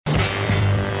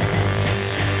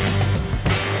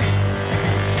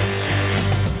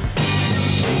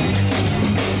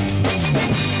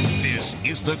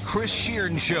It's the Chris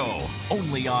Shearn Show,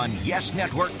 only on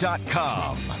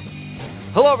YesNetwork.com.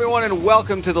 Hello, everyone, and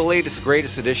welcome to the latest,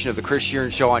 greatest edition of the Chris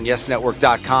Shearn Show on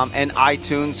YesNetwork.com and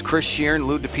iTunes. Chris Shearn,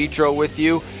 Lou DiPietro with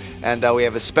you. And we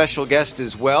have a special guest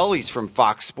as well. He's from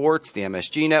Fox Sports, the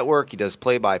MSG Network. He does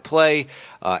play-by-play,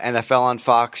 NFL on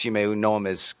Fox. You may know him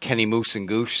as Kenny Moose and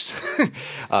Goose.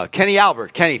 Kenny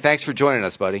Albert. Kenny, thanks for joining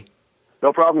us, buddy.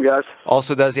 No problem, guys.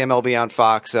 Also does the MLB on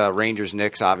Fox, Rangers,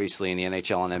 Knicks, obviously, in the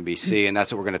NHL on NBC. And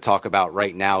that's what we're going to talk about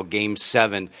right now, Game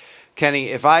 7. Kenny,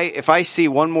 if I see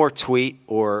one more tweet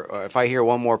or if I hear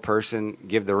one more person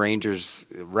give the Rangers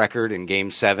record in Game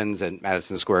 7s at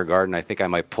Madison Square Garden, I think I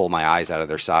might pull my eyes out of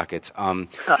their sockets,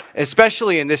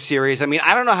 especially in this series. I mean,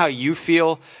 I don't know how you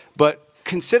feel, but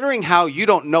considering how you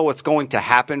don't know what's going to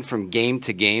happen from game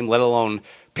to game, let alone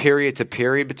period to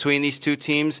period between these two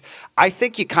teams, I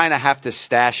think you kind of have to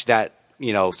stash that,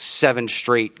 7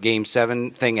 straight Game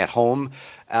 7 thing at home.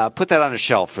 Put that on a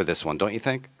shelf for this one, don't you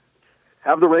think?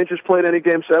 Have the Rangers played any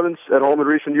Game 7s at home in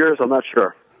recent years? I'm not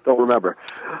sure. Don't remember.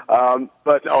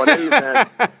 But in any event,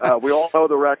 we all know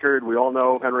the record. We all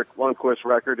know Henrik Lundqvist's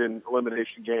record in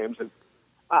elimination games. And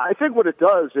I think what it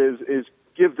does is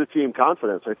give the team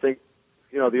confidence. I think,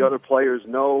 the other players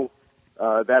know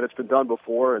that it's been done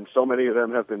before, and so many of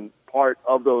them have been part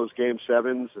of those Game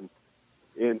 7s and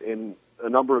in a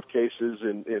number of cases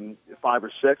in 5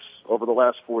 or 6 over the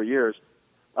last 4 years.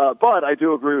 But I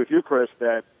do agree with you, Chris,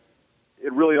 that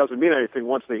it really doesn't mean anything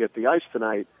once they hit the ice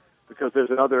tonight because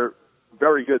there's another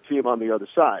very good team on the other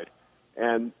side.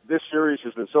 And this series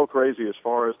has been so crazy as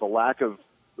far as the lack of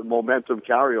the momentum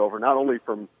carryover, not only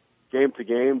from game to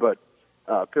game, but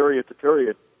period to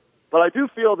period. But I do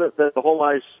feel that the home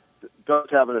ice does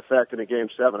have an effect in a Game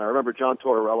 7. I remember John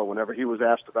Tortorella, whenever he was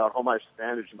asked about home ice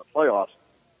advantage in the playoffs,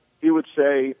 he would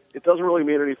say it doesn't really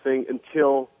mean anything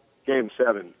until Game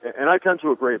 7. And I tend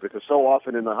to agree because so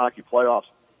often in the hockey playoffs,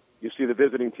 you see the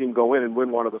visiting team go in and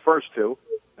win one of the first 2,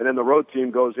 and then the road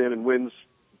team goes in and wins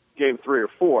Game 3 or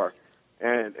 4.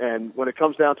 And when it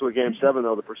comes down to a Game 7,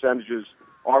 though, the percentages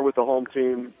are with the home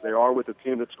team. They are with the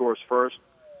team that scores first,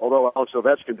 although Alex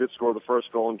Ovechkin did score the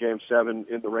first goal in Game 7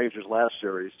 in the Rangers last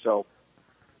series. So,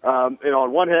 on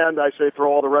one hand, I say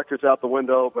throw all the records out the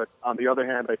window, but on the other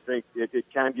hand, I think it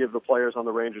can give the players on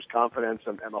the Rangers confidence,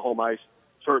 and the home ice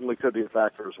certainly could be a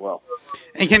factor as well.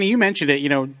 And Kenny, you mentioned it.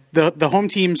 The home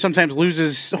team sometimes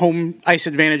loses home ice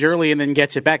advantage early and then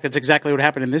gets it back. That's exactly what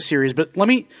happened in this series. But let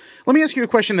me ask you a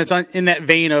question that's in that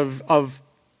vein of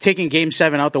taking Game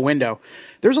 7 out the window.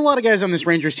 There's a lot of guys on this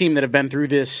Rangers team that have been through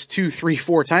this 2, 3,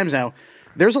 4 times now.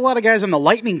 There's a lot of guys on the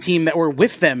Lightning team that were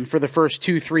with them for the first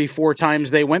 2, 3, 4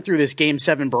 times they went through this Game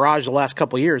 7 barrage the last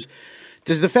couple of years.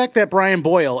 Does the fact that Brian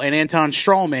Boyle and Anton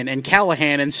Stralman and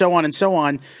Callahan and so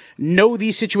on know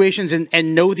these situations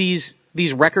and know these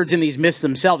records and these myths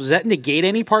themselves, does that negate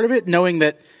any part of it, knowing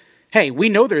that, hey, we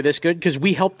know they're this good because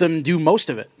we helped them do most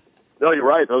of it? No, you're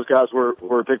right. Those guys were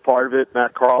a big part of it.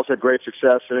 Matt Carl's had great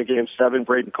success in a Game 7.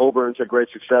 Braden Coburn's had great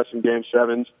success in Game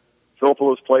 7s.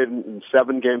 Philippo's played in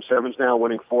 7 Game 7s now,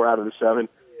 winning 4 out of the 7.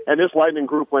 And this Lightning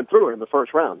group went through it in the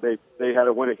first round. They had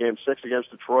to win a Game 6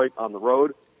 against Detroit on the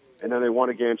road, and then they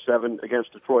won a Game 7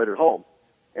 against Detroit at home.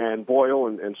 And Boyle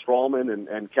and Stralman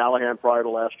and Callahan prior to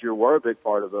last year were a big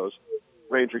part of those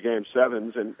Ranger Game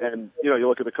 7s. And you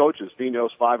look at the coaches.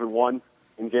 Dino's 5-1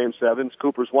 in Game 7s.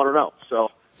 Cooper's 1-0. So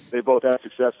they both had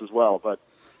success as well. But,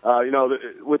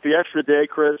 with the extra day,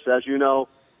 Chris, as you know,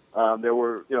 there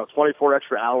were, 24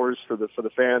 extra hours for the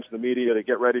fans and the media to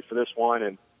get ready for this one.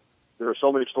 And there are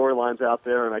so many storylines out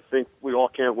there, and I think we all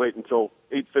can't wait until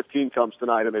 8:15 comes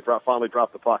tonight and they finally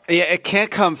drop the puck. Yeah, it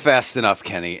can't come fast enough,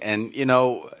 Kenny. And,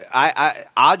 I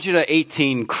Ajita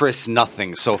 18, Chris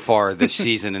nothing so far this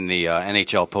season in the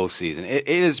NHL postseason.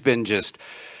 It has been just,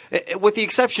 with the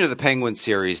exception of the Penguins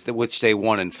series, which they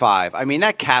won in 5, I mean,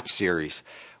 that Cap series,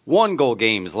 1-goal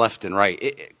games left and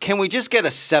right. Can we just get a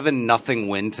 7-0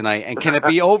 win tonight? And can it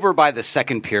be over by the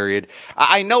second period?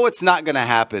 I know it's not going to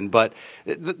happen, but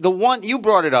the one you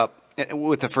brought it up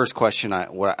with the first question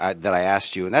that I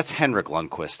asked you, and that's Henrik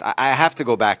Lundqvist. I have to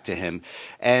go back to him.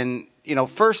 And,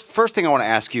 first thing I want to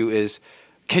ask you is,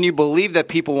 can you believe that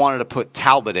people wanted to put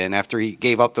Talbot in after he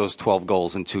gave up those 12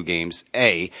 goals in 2 games,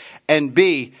 A? And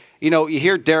B, you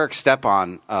hear Derek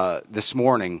Stepan this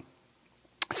morning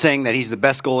saying that he's the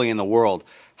best goalie in the world.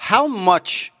 How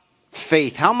much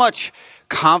faith, how much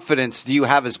confidence do you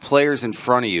have as players in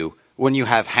front of you when you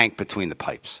have Hank between the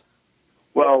pipes?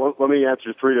 Well, let me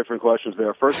answer 3 different questions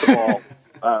there. First of all,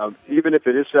 even if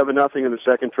it is 7-0 in the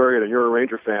second period and you're a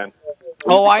Ranger fan.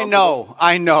 Oh, I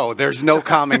know. There's no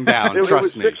calming down.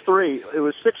 Trust me. It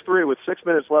was 6-3 with 6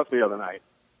 minutes left the other night.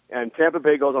 and Tampa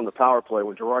Bay goes on the power play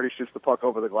when Girardi shoots the puck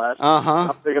over the glass.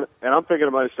 Uh-huh. I'm thinking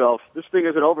to myself, this thing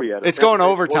isn't over yet. It's going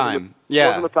overtime.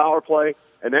 Goes on the power play,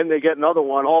 and then they get another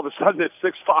one. All of a sudden, it's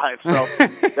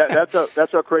 6-5. So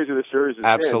that's how crazy this series is.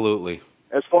 Absolutely.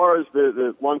 As far as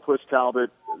the Lundqvist Talbot,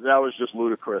 that was just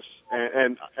ludicrous.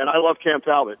 And I love Cam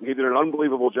Talbot. He did an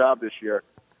unbelievable job this year.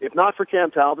 If not for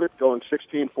Cam Talbot going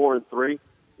 16-4-3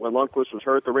 when Lundqvist was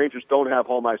hurt, the Rangers don't have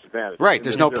home ice advantage. Right.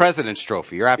 There's no President's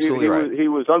Trophy. You're absolutely right. He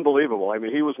was unbelievable. I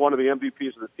mean, he was one of the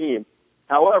MVPs of the team.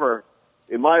 However,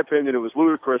 in my opinion, it was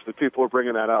ludicrous that people were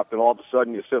bringing that up, and all of a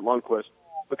sudden you sit Lundqvist,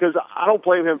 because I don't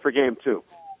blame him for Game 2.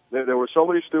 There were so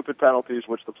many stupid penalties,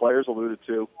 which the players alluded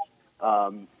to.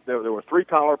 There were 3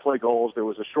 power play goals. There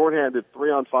was a shorthanded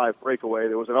 3-on-5 breakaway.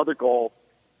 There was another goal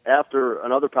after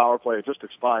another power play had just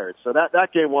expired. So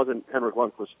that game wasn't Henrik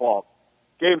Lundqvist's fault.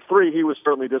 Game 3, he was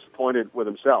certainly disappointed with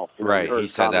himself. Right, he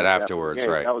said that afterwards,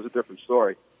 right. That was a different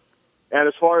story. And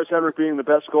as far as Henrik being the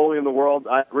best goalie in the world,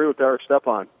 I agree with Eric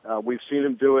Stepan. We've seen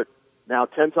him do it now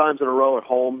 10 times in a row at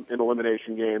home in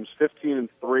elimination games,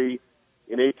 15-3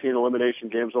 in 18 elimination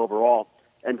games overall.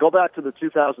 And go back to the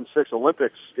 2006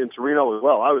 Olympics in Torino as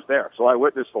well. I was there, so I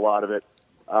witnessed a lot of it.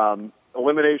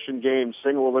 Elimination games,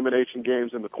 single elimination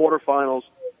games in the quarterfinals,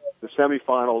 the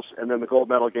semifinals, and then the gold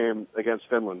medal game against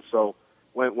Finland. So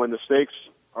when the stakes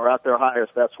are at their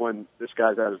highest, that's when this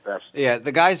guy's at his best. Yeah,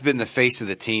 the guy's been the face of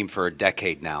the team for a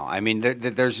decade now. I mean,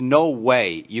 there's no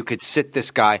way you could sit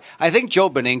this guy. I think Joe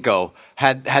Beninko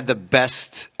had the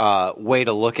best way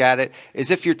to look at it,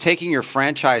 is if you're taking your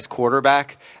franchise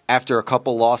quarterback after a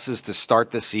couple losses to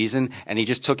start the season, and he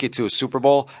just took you to a Super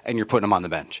Bowl, and you're putting him on the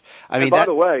bench. I mean, by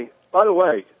the way,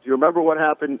 do you remember what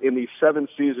happened in the 7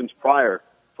 seasons prior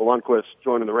to Lundqvist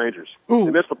joining the Rangers? Ooh.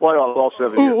 They missed the playoffs all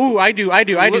 7 years. Ooh, I do.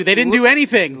 They didn't do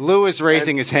anything. Lou is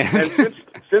raising his hand. And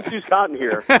since he's gotten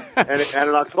here, and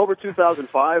in October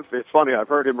 2005, it's funny, I've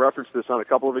heard him reference this on a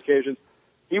couple of occasions,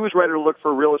 he was ready to look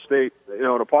for real estate,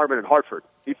 an apartment in Hartford.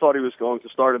 He thought he was going to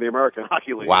start in the American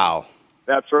Hockey League. Wow.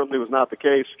 That certainly was not the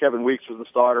case. Kevin Weeks was the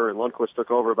starter, and Lundqvist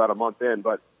took over about a month in.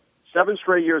 But 7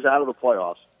 straight years out of the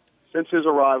playoffs. Since his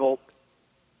arrival,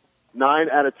 9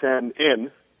 out of 10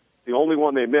 in. The only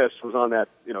one they missed was on that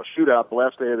shootout the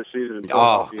last day of the season in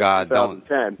Philadelphia. Oh, God, in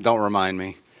 2010. don't remind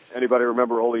me. Anybody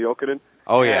remember Olli Jokinen?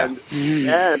 Oh, yeah.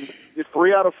 And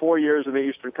 3 out of 4 years in the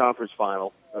Eastern Conference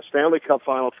Final, a Stanley Cup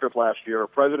final trip last year, a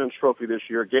President's Trophy this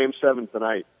year, Game 7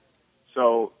 tonight.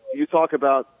 So you talk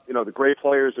about, the great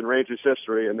players in Rangers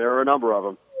history, and there are a number of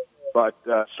them. But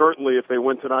certainly if they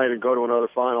win tonight and go to another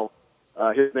final,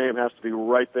 his name has to be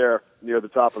right there near the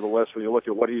top of the list when you look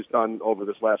at what he's done over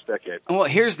this last decade. Well,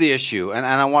 here's the issue, and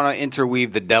I want to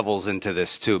interweave the Devils into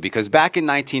this too, because back in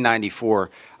 1994,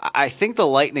 I think the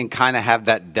Lightning kind of have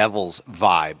that Devils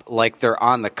vibe, like they're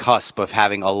on the cusp of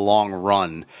having a long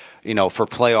run, for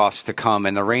playoffs to come,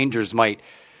 and the Rangers might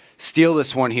steal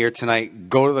this one here tonight,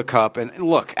 go to the Cup, and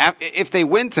look, if they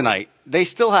win tonight, they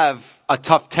still have a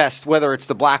tough test, whether it's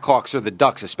the Blackhawks or the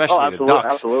Ducks, especially the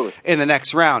Ducks, in the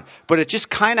next round. But it just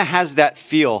kind of has that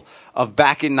feel of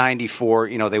back in '94.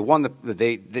 They won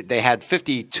they had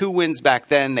 52 wins back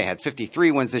then. They had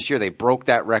 53 wins this year. They broke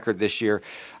that record this year.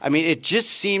 I mean, it just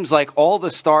seems like all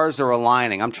the stars are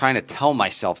aligning. I'm trying to tell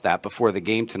myself that before the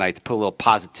game tonight to put a little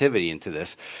positivity into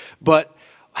this, but.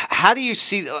 How do you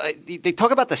see – they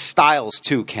talk about the styles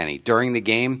too, Kenny, during the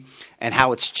game and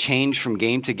how it's changed from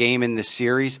game to game in this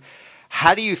series.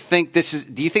 How do you think this is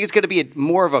 – do you think it's going to be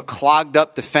more of a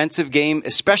clogged-up defensive game,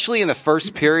 especially in the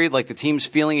first period, like the team's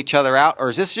feeling each other out? Or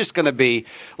is this just going to be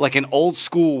like an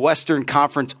old-school Western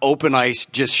Conference open ice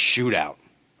just shootout?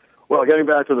 Well, getting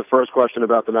back to the first question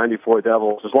about the 94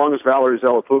 Devils, as long as Valerie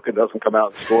Zelepukin doesn't come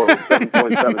out and score with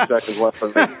 7.7 seconds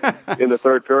left in the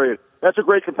third period. That's a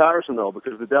great comparison, though,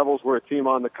 because the Devils were a team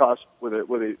on the cusp with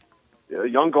a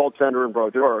young goaltender in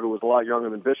Brodeur, who was a lot younger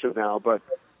than Bishop now, but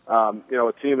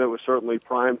a team that was certainly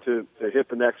primed to hit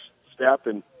the next step.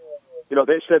 And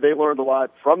they said they learned a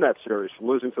lot from that series, from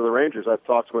losing to the Rangers. I've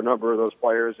talked to a number of those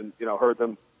players and heard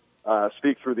them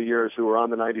speak through the years who were on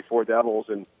the 94 Devils,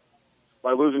 and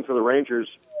by losing to the Rangers,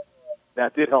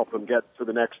 that did help them get to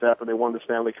the next step, and they won the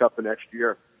Stanley Cup the next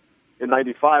year in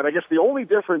 '95. I guess the only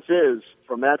difference is,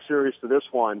 from that series to this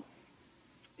one,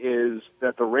 is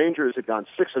that the Rangers had gone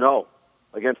 6-0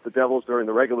 against the Devils during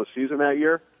the regular season that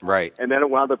year. Right. And then it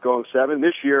wound up going 7.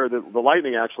 This year, the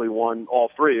Lightning actually won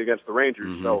all 3 against the Rangers.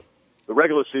 Mm-hmm. So the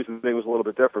regular season thing was a little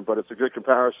bit different, but it's a good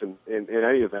comparison in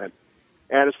any event.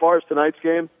 And as far as tonight's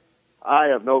game, I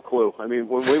have no clue. I mean,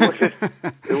 when we look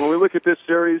at this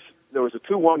series, there was a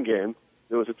 2-1 game,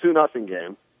 there was a 2-0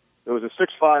 game, there was a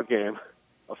 6-5 game,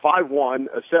 a 5-1,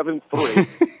 a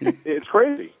 7-3. It's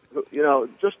crazy.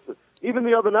 Just even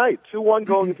the other night, 2-1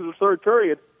 going into the third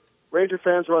period, Ranger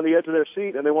fans were on the edge of their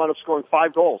seat, and they wound up scoring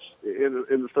 5 goals in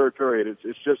the third period.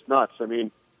 It's just nuts. I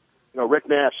mean, Rick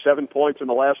Nash, 7 points in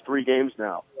the last 3 games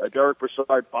now. Derek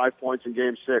Brassard, 5 points in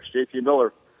Game 6. J.T.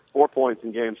 Miller, 4 points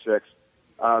in Game 6.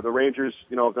 The Rangers,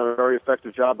 have done a very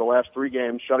effective job the last 3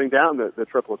 games shutting down the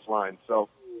triplets line. So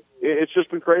it's just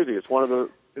been crazy. It's one of the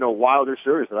wilder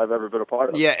series that I've ever been a part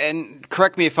of. Yeah, and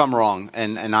correct me if I'm wrong,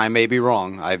 and I may be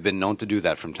wrong. I've been known to do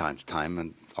that from time to time,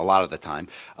 and a lot of the time.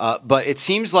 But it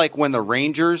seems like when the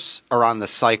Rangers are on the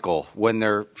cycle, when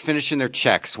they're finishing their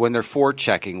checks, when they're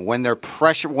forechecking, when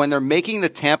they're making the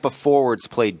Tampa forwards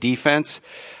play defense,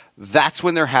 that's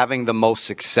when they're having the most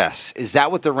success. Is that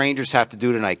what the Rangers have to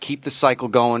do tonight? Keep the cycle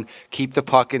going, keep the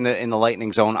puck in the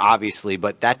Lightning zone, obviously.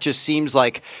 But that just seems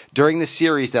like during the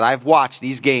series that I've watched,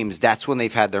 these games, that's when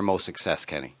they've had their most success,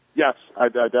 Kenny. Yes, I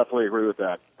definitely agree with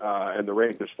that. And the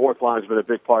Rangers' fourth line has been a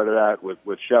big part of that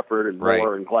with Shepherd and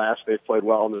Miller and Glass. They've played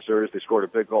well in the series. They scored a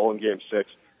big goal in Game 6.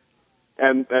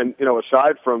 And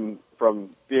aside from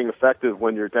being effective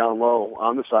when you're down low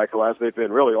on the cycle, as they've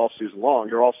been really all season long,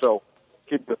 you're also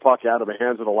keeping the puck out of the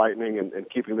hands of the Lightning and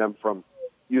keeping them from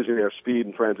using their speed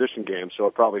in transition games. So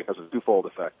it probably has a twofold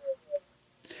effect.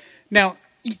 Now,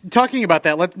 talking about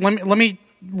that, let me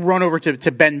run over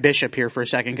to Ben Bishop here for a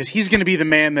second, because he's going to be the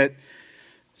man that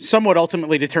somewhat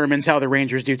ultimately determines how the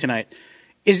Rangers do tonight.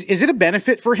 Is it a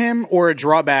benefit for him or a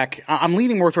drawback? I'm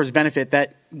leaning more towards benefit,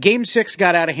 that Game 6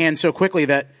 got out of hand so quickly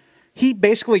that he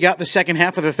basically got the second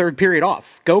half of the third period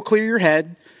off. Go clear your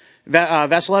head.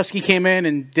 Vasilevsky came in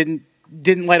and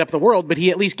didn't light up the world, but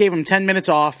he at least gave him 10 minutes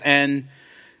off and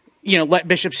let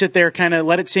Bishop sit there, kind of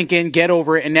let it sink in, get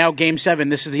over it, and now Game 7,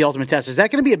 this is the ultimate test. Is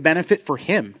that going to be a benefit for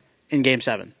him in Game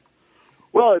 7?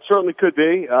 Well, it certainly could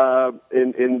be.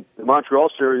 In the Montreal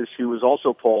series, he was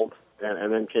also pulled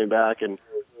and then came back and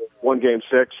won Game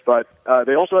 6. But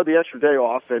they also had the extra day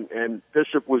off, and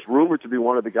Bishop was rumored to be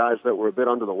one of the guys that were a bit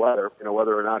under the weather.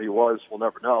 Whether or not he was, we'll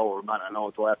never know, or might not know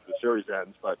until after the series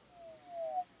ends. But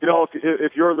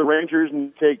if you're the Rangers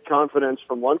and take confidence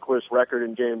from Lundqvist's record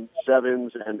in Game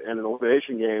 7s and in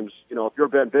elimination games, if you're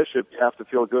Ben Bishop, you have to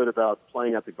feel good about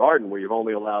playing at the Garden, where you've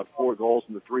only allowed 4 goals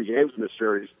in the 3 games in this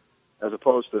series, as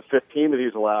opposed to 15 that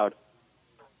he's allowed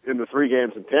in the 3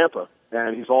 games in Tampa.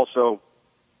 And he's also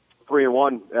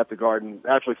 3-1 at the Garden,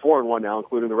 actually 4-1 now,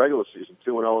 including the regular season,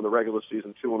 2-0 in the regular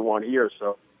season, 2-1 here.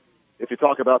 So if you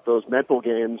talk about those mental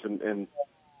games and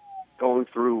going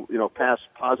through, past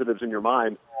positives in your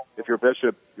mind, if you're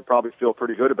Bishop, you probably feel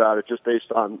pretty good about it just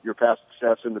based on your past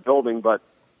success in the building. But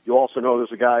you also know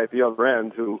there's a guy at the other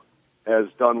end who has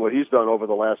done what he's done over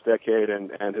the last decade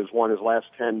and has won his last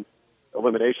 10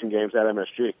 elimination games at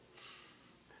MSG.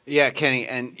 Yeah, Kenny,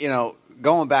 and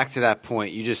going back to that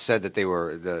point, you just said that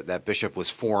that Bishop was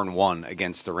 4-1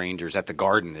 against the Rangers at the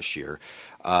Garden this year.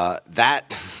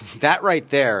 That right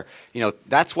there,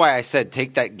 that's why I said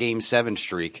take that Game 7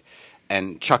 streak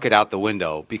and chuck it out the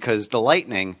window, because the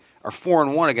Lightning are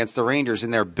 4-1 against the Rangers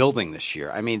in their building this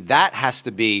year. I mean, that has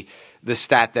to be the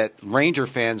stat that Ranger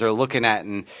fans are looking at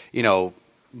and,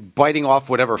 biting off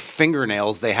whatever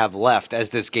fingernails they have left as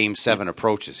this Game 7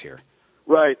 approaches here.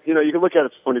 Right. You can look at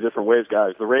it so many different ways,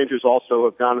 guys. The Rangers also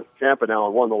have gone to Tampa now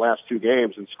and won the last 2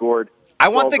 games and scored. I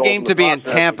want the game to be in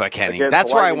Tampa, Kenny.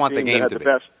 That's where I want the game to be. The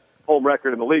best home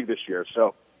record in the league this year.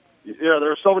 So,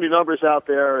 there are so many numbers out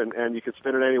there, and you can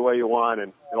spin it any way you want,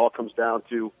 and it all comes down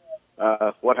to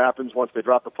what happens once they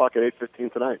drop the puck at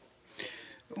 8:15 tonight.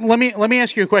 Let me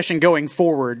ask you a question going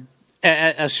forward.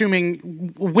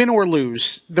 Assuming win or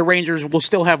lose, the Rangers will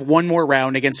still have one more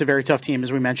round against a very tough team,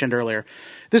 as we mentioned earlier.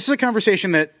 This is a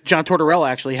conversation that John Tortorella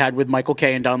actually had with Michael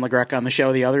Kay and Don LaGreca on the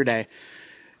show the other day.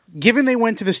 Given they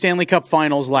went to the Stanley Cup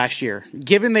Finals last year,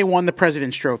 given they won the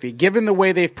President's Trophy, given the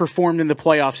way they've performed in the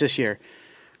playoffs this year,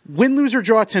 win, lose, or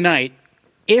draw tonight,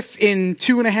 if in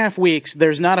 2.5 weeks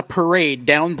there's not a parade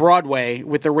down Broadway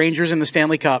with the Rangers in the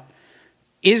Stanley Cup,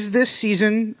 is this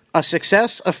season a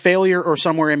success, a failure, or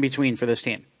somewhere in between for this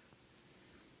team?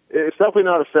 It's definitely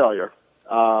not a failure.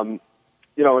 And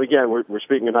again, we're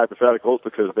speaking in hypotheticals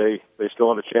because they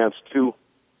still have a chance to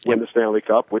win the Stanley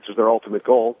Cup, which is their ultimate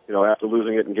goal, after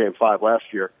losing it in Game 5 last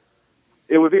year.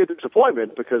 It would be a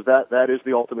disappointment because that is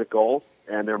the ultimate goal,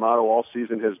 and their motto all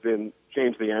season has been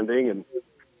change the ending, and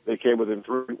they came within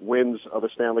 3 wins of a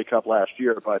Stanley Cup last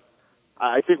year. But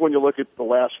I think when you look at the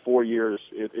last 4 years,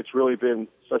 it's really been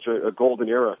such a golden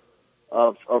era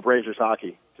of Rangers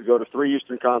hockey. To go to 3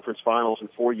 Eastern Conference Finals in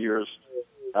 4 years,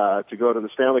 to go to the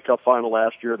Stanley Cup Final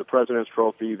last year, the President's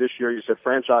Trophy. This year you set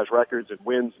franchise records in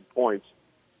wins and points.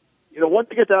 Once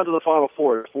you get down to the Final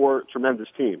Four, 4 tremendous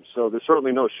teams. So there's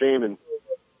certainly no shame in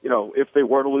if they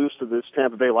were to lose to this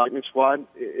Tampa Bay Lightning squad,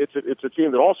 it's a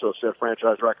team that also set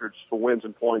franchise records for wins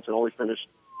and points and only finished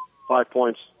 5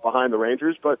 points behind the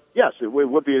Rangers. But yes, it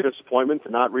would be a disappointment to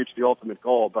not reach the ultimate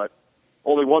goal. But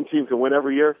only one team can win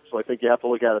every year, so I think you have to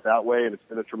look at it that way. And it's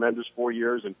been a tremendous 4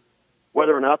 years. And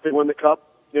whether or not they win the Cup,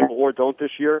 or don't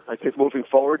this year, I think moving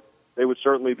forward, they would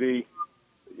certainly be,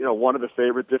 one of the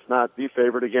favorites, if not the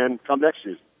favorite again, come next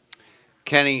season.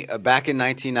 Kenny, back in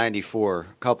 1994,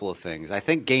 a couple of things. I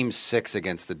think Game 6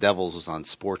 against the Devils was on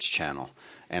Sports Channel,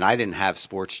 and I didn't have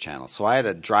Sports Channel. So I had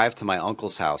to drive to my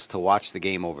uncle's house to watch the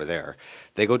game over there.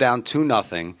 They go down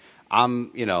 2-0.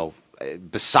 I'm,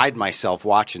 beside myself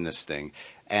watching this thing.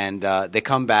 And they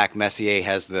come back. Messier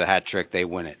has the hat trick. They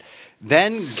win it.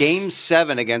 Then Game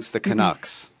 7 against the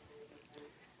Canucks.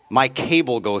 My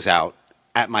cable goes out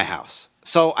at my house.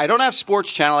 So I don't have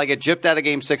Sports Channel. I get gypped out of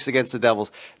Game 6 against the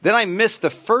Devils. Then I missed the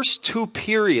first 2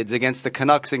 periods against the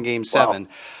Canucks in Game 7. Wow.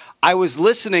 I was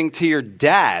listening to your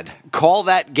dad call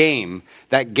that Game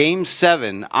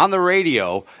 7, on the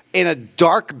radio in a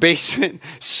dark basement,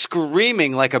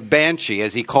 screaming like a banshee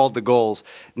as he called the goals.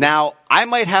 Now, I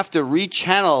might have to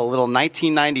rechannel a little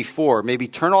 1994, maybe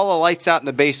turn all the lights out in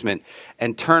the basement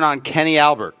and turn on Kenny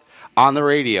Albert on the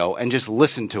radio and just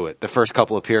listen to it the first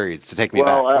couple of periods to take me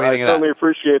back. Well, I certainly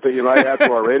appreciate that you might add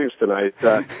to our ratings tonight.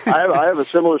 I have a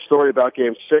similar story about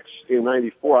Game 6 in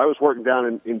 94. I was working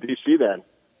down in D.C. then,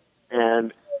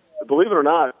 and believe it or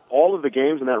not, all of the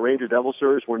games in that Ranger Devil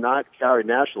series were not carried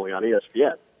nationally on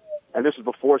ESPN. And this is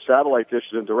before satellite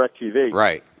dishes and DirecTV.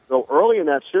 Right. So early in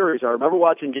that series, I remember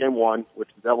watching Game 1, which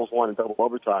the Devils won in double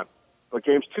overtime. But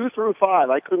Games 2 through 5,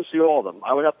 I couldn't see all of them.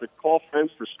 I would have to call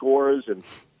friends for scores and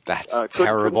that's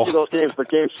terrible. Couldn't see those games, but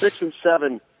Games 6 and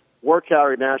 7 were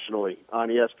carried nationally on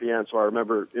ESPN. So I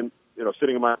remember,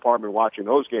 sitting in my apartment watching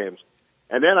those games,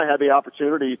 and then I had the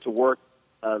opportunity to work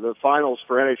the finals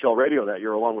for NHL Radio that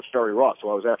year, along with Sherry Ross. So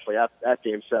I was actually at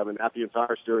Game 7 at the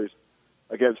entire series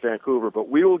against Vancouver. But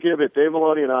we will give it, Dave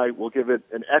Maloney and I will give it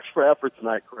an extra effort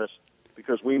tonight, Chris,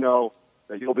 because we know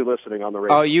that you'll be listening on the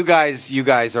radio. Oh, you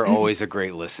guys are always a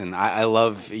great listen. I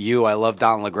love you. I love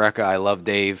Don LaGreca. I love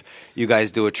Dave. You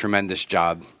guys do a tremendous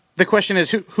job. The question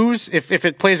is, who's if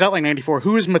it plays out like 94,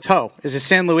 who is Mateau? Is it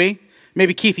San Luis?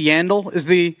 Maybe Keith Yandel is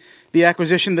the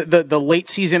acquisition, the late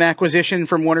season acquisition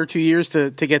from 1 or 2 years to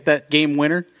get that game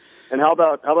winner? And how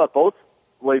about both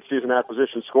late season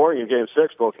acquisitions scoring in Game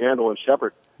 6, both Yandel and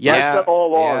Shepard? Yeah. I said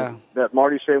all along that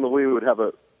Marty St. Louis would have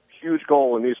a huge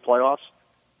goal in these playoffs.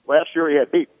 Last year he had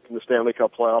 8 in the Stanley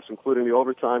Cup playoffs, including the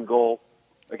overtime goal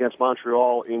against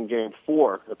Montreal in Game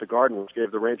 4 at the Garden, which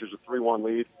gave the Rangers a 3-1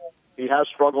 lead. He has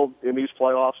struggled in these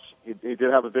playoffs. He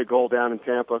did have a big goal down in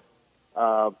Tampa,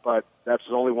 but that's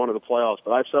only one of the playoffs.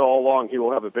 But I've said all along he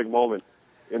will have a big moment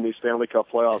in these Stanley Cup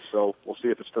playoffs, so we'll see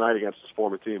if it's tonight against his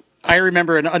former team. I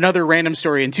remember another random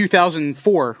story. In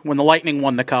 2004, when the Lightning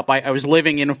won the Cup, I was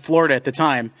living in Florida at the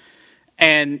time,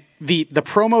 and the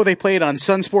promo they played on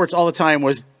Sun Sports all the time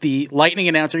was the Lightning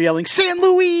announcer yelling, San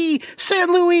Luis,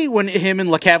 when him and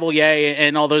LeCavalier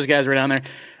and all those guys were down there.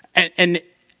 And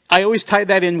I always tied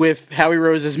that in with Howie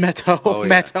Rose's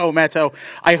Meto.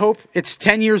 I hope it's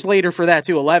 10 years later for that,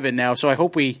 too, 11 now, so I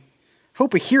hope we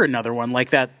hear another one like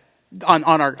that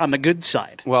on the good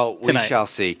side. Well, tonight. We shall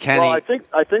see. Kenny. Well, I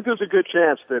think there's a good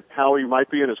chance that Howie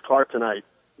might be in his car tonight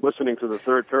listening to the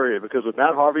third period, because with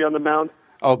Matt Harvey on the mound,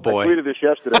 oh boy, I tweeted this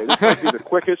yesterday. This might be the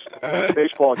quickest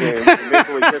baseball game in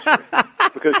Major League history,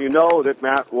 because you know that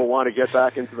Matt will want to get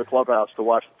back into the clubhouse to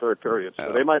watch the third period.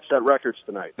 So they might set records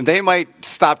tonight. They might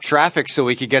stop traffic so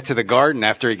he could get to the Garden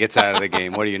after he gets out of the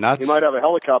game. What are you, nuts? He might have a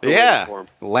helicopter waiting for him.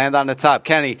 Land on the top.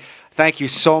 Kenny, thank you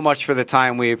so much for the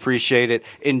time. We appreciate it.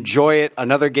 Enjoy it.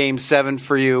 Another Game 7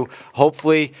 for you.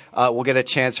 Hopefully, we'll get a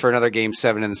chance for another Game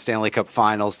 7 in the Stanley Cup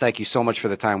Finals. Thank you so much for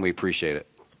the time. We appreciate it.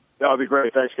 That would be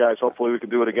great. Thanks, guys. Hopefully we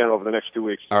can do it again over the next 2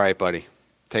 weeks. All right, buddy.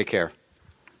 Take care.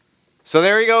 So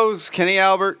there he goes, Kenny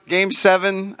Albert, Game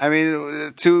 7. I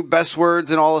mean, 2 best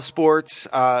words in all of sports.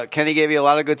 Kenny gave you a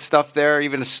lot of good stuff there,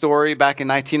 even a story back in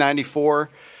 1994.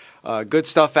 Good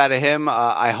stuff out of him.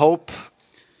 I hope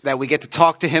that we get to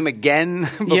talk to him again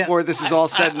before this is all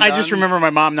said and done. I just remember my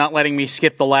mom not letting me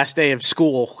skip the last day of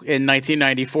school in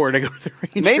 1994 to go to the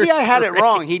Rangers. Maybe I had it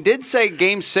wrong. He did say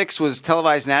Game 6 was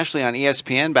televised nationally on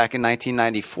ESPN back in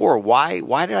 1994.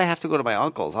 Why did I have to go to my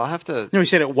uncle's? I'll have to... No, he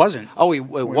said it wasn't. Oh, it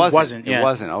wasn't. It wasn't, yeah. It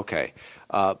wasn't, okay.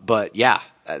 But yeah,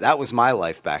 that was my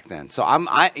life back then. So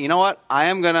you know what?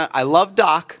 I love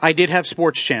Doc. I did have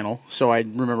Sports Channel, so I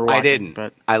remember watching. I didn't.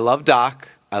 But I love Doc.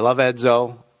 I love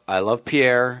Edzo. I love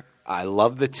Pierre. I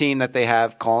love the team that they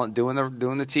have doing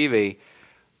the TV.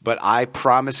 But I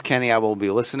promise Kenny I will be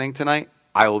listening tonight,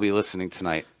 I will be listening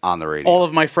tonight on the radio. All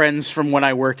of my friends from when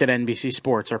I worked at NBC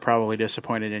Sports are probably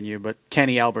disappointed in you, but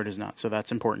Kenny Albert is not, so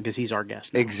that's important because he's our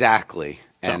guest now. Exactly.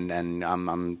 So. And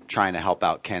I'm trying to help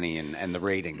out Kenny and the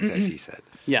ratings, as he said.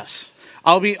 Yes.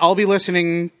 I'll be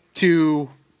listening to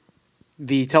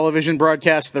the television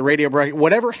broadcast, the radio broadcast,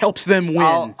 whatever helps them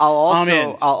win.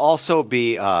 I'll also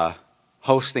be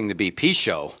hosting the BP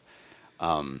show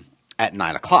at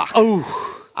 9 o'clock.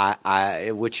 Oh.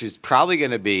 Which is probably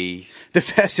going to be the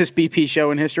fastest BP show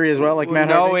in history as well, like Matt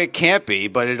No, Harvey? it can't be,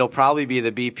 but it'll probably be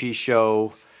the BP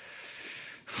show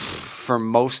for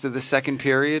most of the second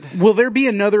period. Will there be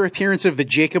another appearance of the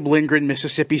Jacob Lindgren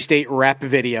Mississippi State rap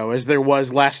video, as there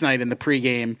was last night in the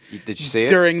pregame? Did you see it?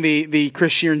 During the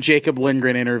Chris Shearn Jacob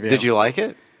Lindgren interview. Did you like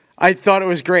it? I thought it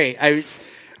was great. I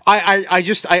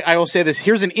will say this.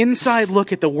 Here's an inside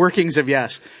look at the workings of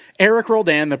Yes. Eric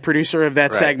Roldan, the producer of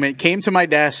that segment, came to my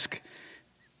desk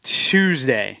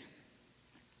Tuesday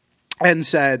and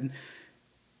said,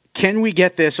 "Can we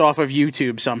get this off of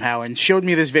YouTube somehow?" and showed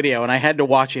me this video, and I had to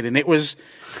watch it. And it was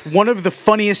one of the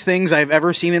funniest things I've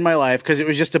ever seen in my life, because it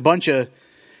was just a bunch of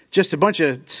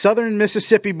Southern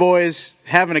Mississippi boys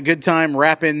having a good time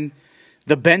rapping,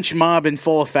 the bench mob in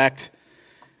full effect.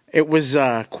 It was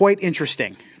quite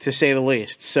interesting, to say the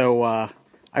least. So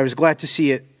I was glad to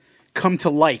see it come to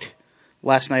light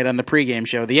last night on the pregame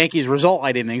show. The Yankees result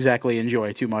I didn't exactly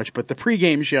enjoy too much, but the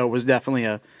pregame show was definitely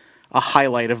a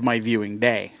highlight of my viewing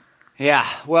day. Yeah,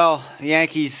 well, the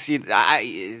Yankees,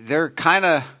 they're kind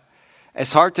of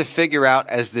as hard to figure out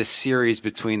as this series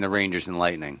between the Rangers and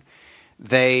Lightning.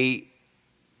 They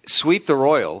sweep the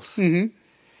Royals, and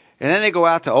then they go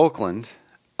out to Oakland,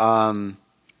 and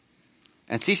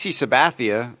CC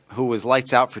Sabathia, who was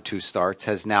lights out for 2 starts,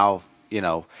 has now,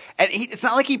 and it's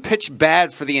not like he pitched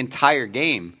bad for the entire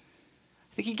game.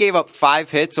 I think he gave up 5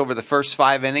 hits over the first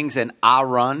 5 innings and a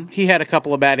run. He had a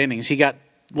couple of bad innings. He got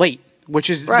late, which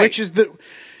has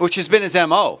been his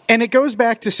MO. And it goes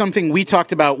back to something we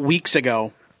talked about weeks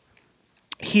ago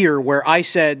here, where I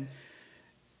said,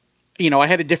 I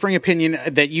had a differing opinion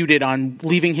that you did on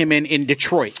leaving him in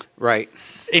Detroit. Right.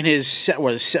 In his,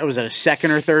 was it a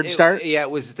second or third start? Yeah,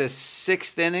 it was the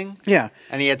 6th inning. Yeah.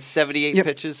 And he had 78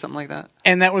 pitches, something like that.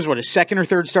 And that was, his second or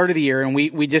third start of the year, and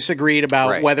we disagreed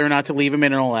about whether or not to leave him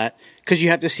in and all that, because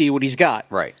you have to see what he's got.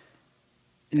 Right.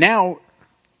 Now,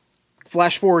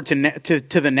 flash forward to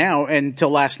the now and to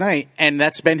last night, and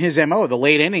that's been his MO. The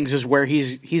late innings is where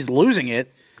he's losing it.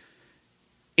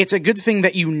 It's a good thing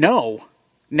that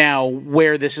now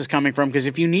where this is coming from, because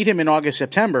if you need him in August,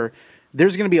 September,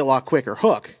 there's going to be a lot quicker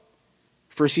hook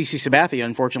for CC Sabathia,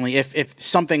 unfortunately, if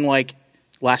something like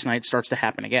last night starts to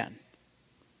happen again.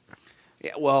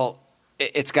 Yeah, well,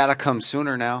 it's got to come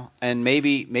sooner now, and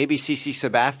maybe CC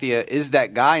Sabathia is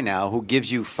that guy now who gives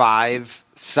you 5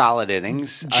 solid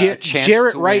innings.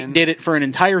 Jarrett Wright did it for an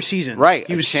entire season. Right,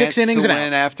 he was 6 innings and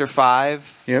out after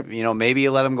 5. Yep. Maybe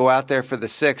you let him go out there for the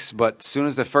 6th, but as soon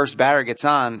as the first batter gets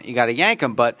on, you got to yank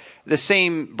him. But the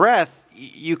same breath,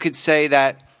 you could say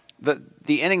that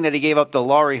the inning that he gave up the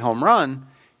Laurie home run,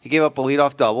 he gave up a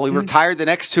leadoff double. He retired the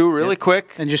next 2 really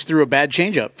quick. And just threw a bad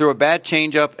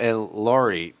changeup. And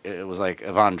Laurie, it was like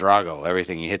Ivan Drago.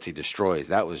 Everything he hits, he destroys.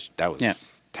 That was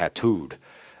tattooed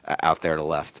out there to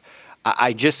left.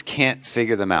 I just can't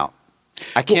figure them out.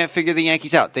 I can't figure the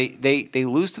Yankees out. They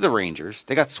lose to the Rangers.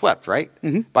 They got swept, right?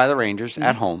 By the Rangers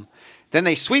at home. Then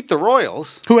they sweep the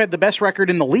Royals, who had the best record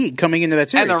in the league coming into that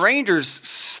series. And the Rangers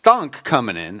stunk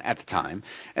coming in at the time.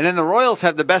 And then the Royals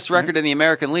have the best record in the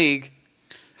American League.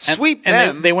 Sweep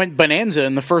them. And they went bonanza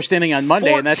in the first inning on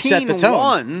Monday, and that set the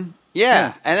tone.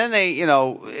 Yeah. And then they,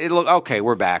 it looked, okay,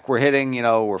 we're back. We're hitting,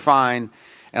 we're fine.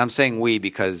 And I'm saying we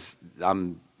because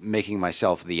I'm making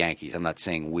myself the Yankees. I'm not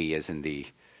saying we as in the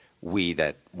we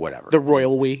that whatever. The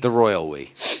royal we. The royal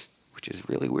we, which is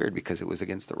really weird because it was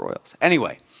against the Royals.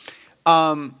 Anyway.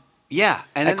 Yeah,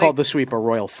 and I called the sweep a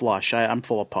royal flush. I'm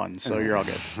full of puns, so you're all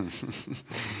good.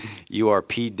 You are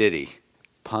P. Diddy.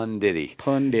 Pun Diddy.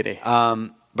 Pun Diddy.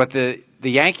 But the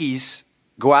Yankees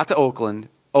go out to Oakland.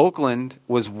 Oakland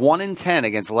was 1-10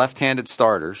 against left-handed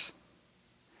starters.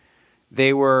 They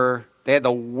had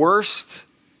the worst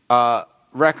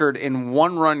record in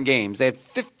one-run games. They had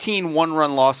 15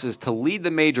 one-run losses to lead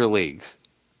the major leagues.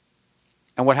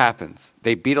 And what happens?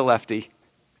 They beat a lefty.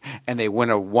 And they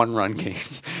win a 1-run game.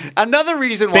 Another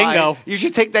reason why you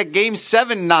should take that Game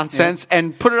 7 nonsense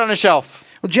and put it on a shelf.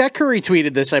 Well, Jack Curry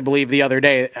tweeted this, I believe, the other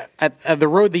day. At the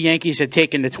road the Yankees had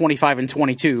taken to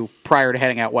 25-22 prior to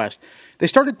heading out west. They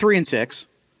started 3-6.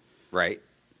 Right.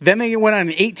 Then they went on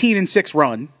an 18-6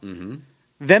 run. Mm-hmm.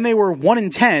 Then they were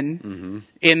 1-10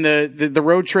 in the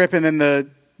road trip, and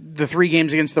then the 3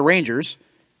 games against the Rangers,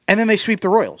 and then they sweep the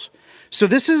Royals. So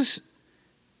this is,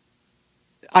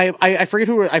 I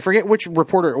forget which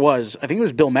reporter it was. I think it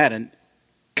was Bill Madden.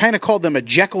 Kind of called them a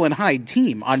Jekyll and Hyde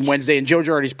team on Wednesday in Joe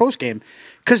Girardi's postgame,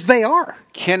 because they are.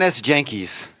 Kenneth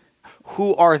Yankees.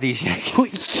 Who are these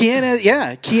Yankees?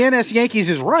 Kenneth Yankees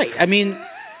is right. I mean,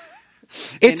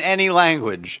 it's in any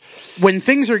language. When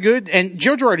things are good, and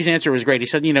Joe Girardi's answer was great. He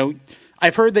said,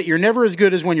 I've heard that you're never as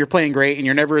good as when you're playing great, and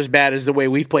you're never as bad as the way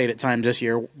we've played at times this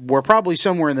year. We're probably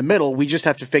somewhere in the middle. We just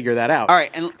have to figure that out. All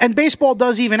right, and baseball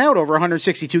does even out over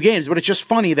 162 games, but it's just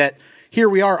funny that here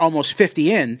we are almost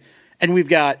 50 in, and we've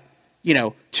got,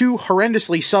 2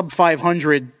 horrendously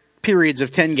sub-500 periods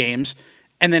of 10 games,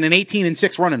 and then an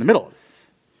 18-6 run in the middle.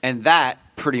 And that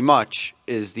pretty much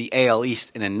is the AL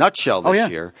East in a nutshell this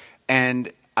year.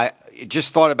 And I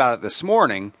just thought about it this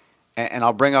morning, and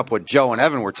I'll bring up what Joe and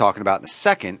Evan were talking about in a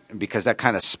second, because that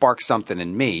kind of sparked something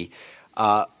in me.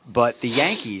 But the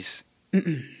Yankees,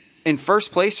 in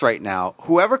first place right now,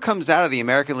 whoever comes out of the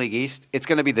American League East, it's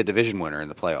going to be the division winner in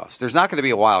the playoffs. There's not going to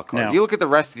be a wild card. No. You look at the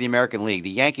rest of the American League,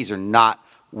 the Yankees are not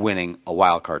winning a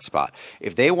wild card spot.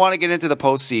 If they want to get into the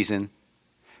postseason,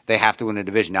 they have to win a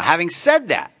division. Now, having said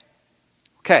that,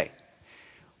 okay,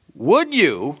 would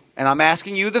you, and I'm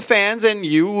asking you, the fans, and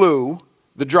you, Lou,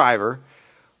 the driver,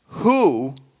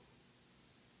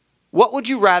 what would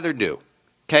you rather do?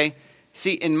 Okay?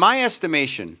 See, in my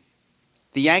estimation,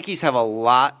 the Yankees have a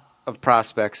lot of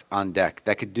prospects on deck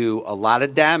that could do a lot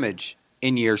of damage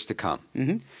in years to come.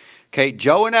 Mm-hmm. Okay,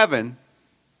 Joe and Evan.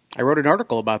 I wrote an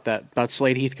article about that, about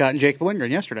Slade Heathcott and Jake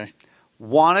Lindgren yesterday.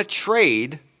 Want to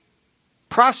trade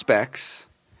prospects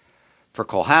for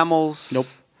Cole Hamels. Nope.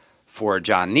 For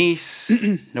John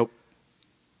Neese. Nope.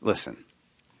 Listen,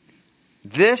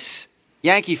 this,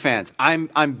 Yankee fans,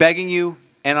 I'm begging you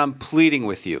and I'm pleading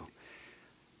with you.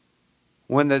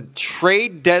 When the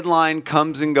trade deadline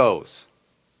comes and goes,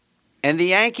 and the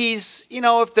Yankees,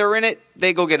 if they're in it,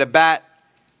 they go get a bat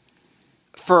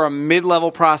for a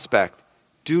mid-level prospect.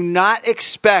 Do not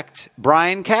expect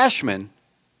Brian Cashman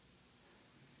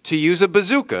to use a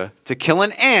bazooka to kill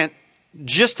an ant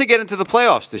just to get into the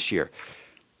playoffs this year.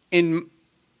 In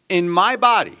my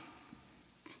body,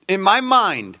 in my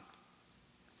mind,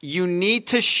 you need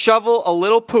to shovel a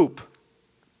little poop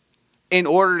in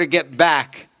order to get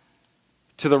back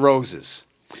to the roses.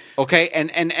 Okay?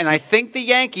 And I think the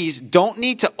Yankees don't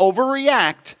need to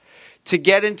overreact to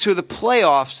get into the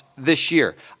playoffs this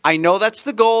year. I know that's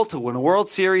the goal, to win a World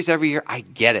Series every year. I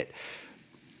get it.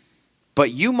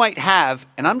 But you might have,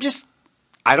 and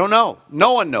I don't know.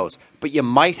 No one knows. But you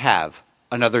might have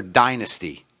another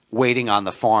dynasty waiting on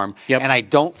the farm. Yep. And I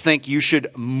don't think you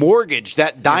should mortgage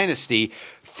that dynasty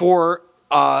for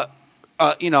a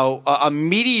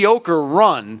mediocre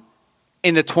run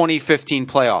in the 2015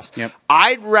 playoffs. Yep.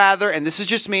 I'd rather, and this is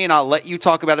just me, and I'll let you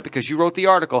talk about it because you wrote the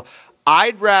article,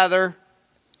 I'd rather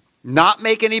not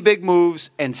make any big moves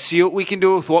and see what we can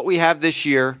do with what we have this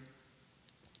year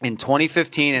in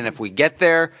 2015. And if we get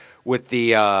there with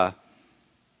the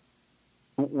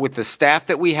staff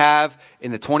that we have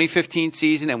in the 2015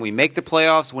 season and we make the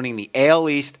playoffs winning the AL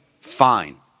East,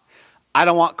 fine. I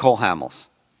don't want Cole Hamels.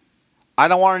 I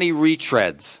don't want any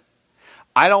retreads.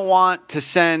 I don't want to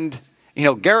send,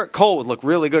 Garrett Cole would look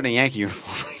really good in a Yankee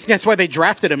uniform. That's why they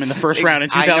drafted him in the first round in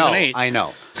 2008. I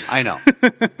know.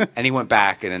 And he went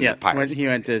back and then the Pirates. He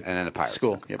went to and then the Pirates.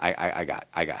 school. Yep.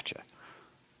 I got you.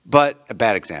 But a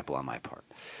bad example on my part.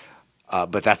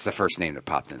 But that's the first name that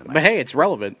popped into my head. But hey, it's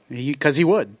relevant because he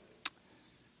would.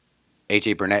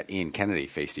 A.J. Burnett, Ian Kennedy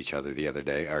faced each other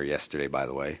yesterday, by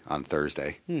the way, on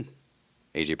Thursday.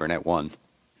 A.J. Burnett won.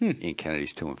 Ian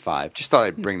Kennedy's 2-5. Just thought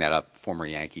I'd bring that up. Former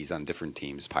Yankees on different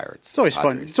teams, Pirates. It's always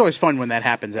Padres. fun. It's always fun when that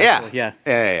happens. Actually.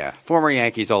 Yeah. Former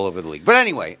Yankees all over the league. But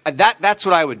anyway, that's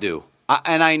what I would do.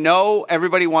 And I know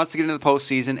everybody wants to get into the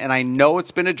postseason, and I know it's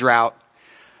been a drought.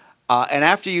 And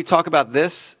after you talk about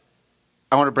this,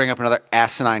 I want to bring up another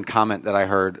asinine comment that I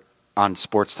heard on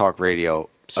Sports Talk Radio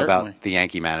about the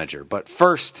Yankee manager. But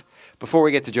first, before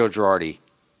we get to Joe Girardi,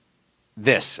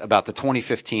 this about the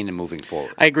 2015 and moving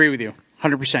forward. I agree with you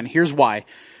 100%. Here's why.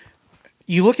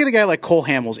 You look at a guy like Cole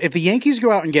Hamels. If the Yankees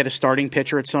go out and get a starting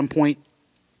pitcher at some point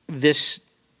this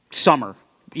summer,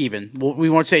 even, we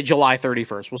won't say July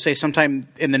 31st. We'll say sometime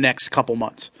in the next couple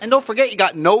months. And don't forget, you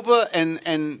got Nova and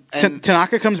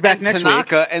Tanaka comes back next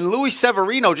week. And Luis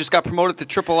Severino just got promoted to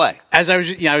AAA. As I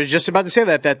was just about to say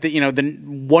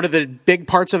one of the big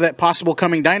parts of that possible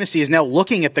coming dynasty is now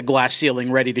looking at the glass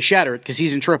ceiling, ready to shatter it because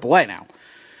he's in AAA now.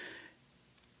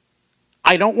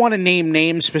 I don't want to name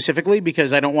names specifically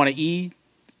because I don't want to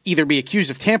either be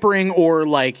accused of tampering or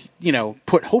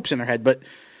put hopes in their head. But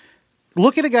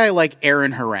look at a guy like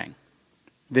Aaron Harang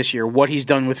this year, what he's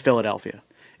done with Philadelphia.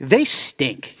 They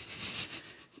stink.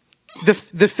 The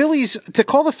Phillies, to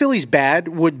call the Phillies bad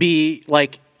would be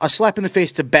like a slap in the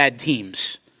face to bad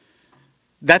teams.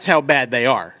 That's how bad they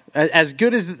are. As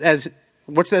good as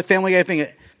what's that Family Guy thing?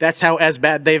 That's how as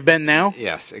bad they've been now?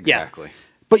 Yes, exactly. Yeah.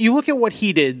 But you look at what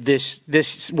he did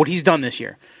what he's done this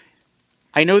year.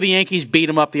 I know the Yankees beat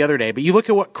him up the other day, but you look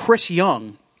at what Chris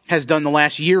Young has done the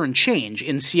last year and change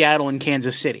in Seattle and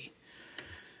Kansas City.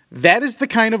 That is the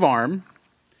kind of arm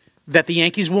that the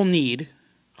Yankees will need,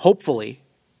 hopefully,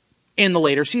 in the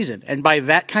later season. And by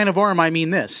that kind of arm, I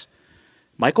mean this.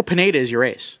 Michael Pineda is your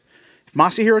ace. If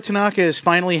Masahiro Tanaka is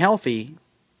finally healthy,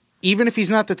 even if he's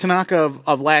not the Tanaka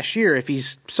of last year, if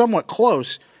he's somewhat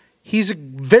close, he's a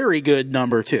very good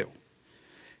number 2.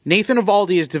 Nathan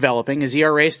Eovaldi is developing. His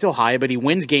ERA is still high, but he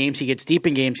wins games. He gets deep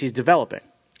in games. He's developing.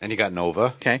 And you got Nova.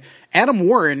 Okay. Adam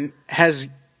Warren has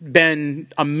been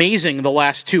amazing the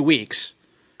last 2 weeks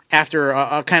after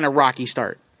a kind of rocky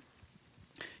start.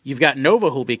 You've got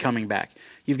Nova who'll be coming back.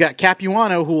 You've got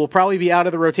Capuano who will probably be out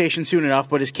of the rotation soon enough,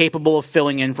 but is capable of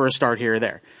filling in for a start here or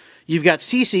there. You've got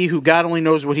CeCe who God only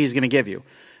knows what he's going to give you.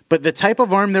 But the type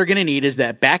of arm they're going to need is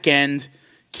that back end,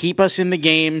 keep us in the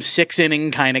game,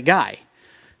 6-inning kind of guy.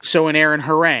 So an Aaron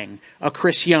Harang, a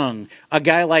Chris Young, a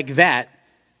guy like that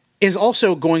is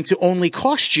also going to only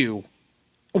cost you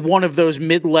one of those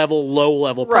mid-level,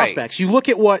 low-level prospects. You look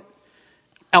at what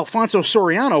Alfonso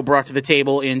Soriano brought to the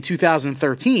table in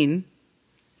 2013,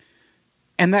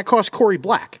 and that cost Corey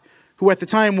Black, who at the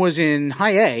time was in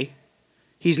High A.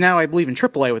 He's now, I believe, in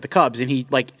Triple A with the Cubs, and he,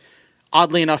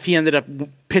 oddly enough, he ended up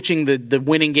pitching the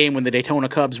winning game when the Daytona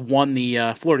Cubs won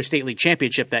the Florida State League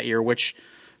Championship that year, which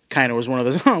kind of was one of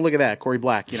those, oh, look at that, Corey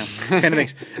Black, kind of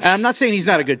things. And I'm not saying he's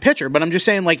not a good pitcher, but I'm just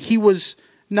saying, he was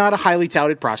not a highly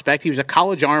touted prospect. He was a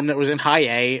college arm that was in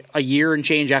High A year and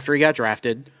change after he got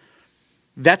drafted.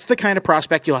 That's the kind of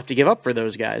prospect you'll have to give up for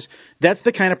those guys. That's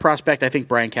the kind of prospect I think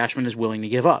Brian Cashman is willing to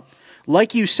give up.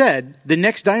 Like you said, the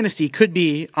next dynasty could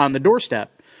be on the doorstep.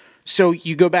 So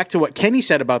you go back to what Kenny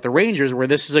said about the Rangers, where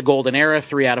this is a golden era,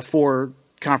 3 out of 4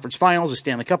 conference finals, a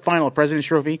Stanley Cup final, a President's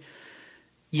Trophy.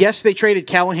 Yes, they traded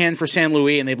Callahan for San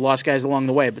Luis, and they've lost guys along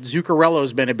the way, but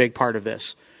Zuccarello's been a big part of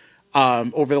this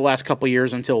over the last couple of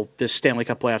years until this Stanley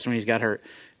Cup playoffs when he's got hurt.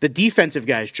 The defensive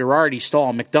guys, Girardi,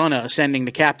 Stahl, McDonough ascending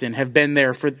to captain, have been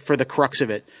there for the crux of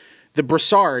it. The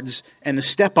Brassards and the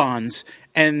Stepans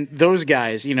and those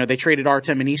guys, they traded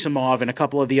Artem Anisimov and a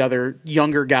couple of the other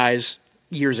younger guys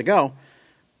years ago.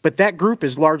 But that group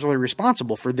is largely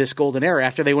responsible for this golden era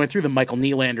after they went through the Michael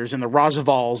Nylanders and the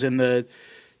Rosavals and the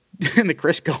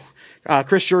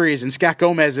Chris Juries and Scott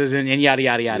Gomez's and yada,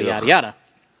 yada, yada, yada, yada.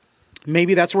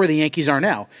 Maybe that's where the Yankees are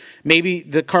now. Maybe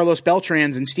the Carlos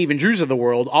Beltrans and Steven Drews of the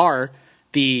world are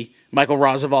the Michael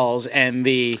Rosavals and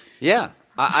the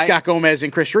Scott Gomez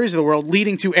and Chris Juries of the world,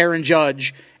 leading to Aaron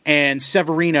Judge and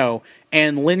Severino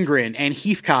and Lindgren and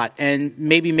Heathcott and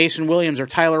maybe Mason Williams or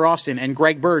Tyler Austin and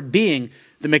Greg Bird being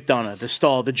the McDonough, the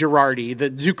Stahl, the Girardi,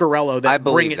 the Zuccarello that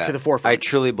bring it to the forefront. I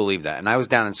truly believe that. And I was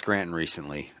down in Scranton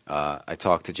recently. I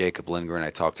talked to Jacob Lindgren.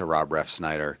 I talked to Rob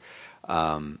Refsnyder.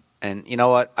 And you know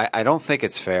what? I don't think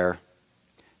it's fair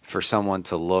for someone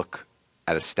to look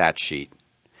at a stat sheet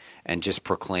and just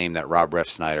proclaim that Rob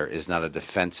Refsnyder is not a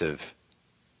defensive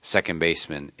second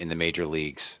baseman in the major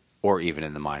leagues or even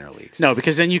in the minor leagues. No,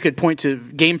 because then you could point to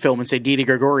game film and say Didi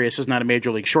Gregorius is not a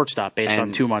major league shortstop based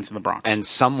on 2 months in the Bronx. And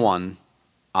someone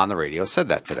on the radio said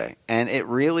that today. And it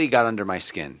really got under my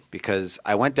skin because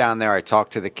I went down there, I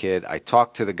talked to the kid, I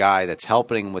talked to the guy that's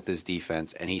helping him with his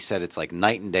defense, and he said it's like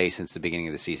night and day since the beginning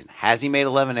of the season. Has he made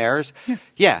 11 errors?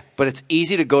 Yeah, but it's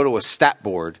easy to go to a stat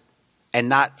board and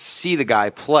not see the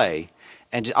guy play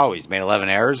and just, he's made 11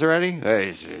 errors already?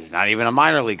 He's not even a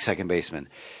minor league second baseman.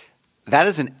 That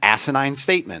is an asinine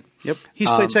statement. Yep. He's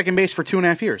played second base for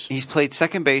 2.5 years. He's played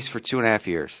second base for 2.5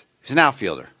 years. He's an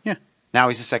outfielder. Yeah. Now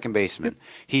he's a second baseman. Yep.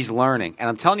 He's learning. And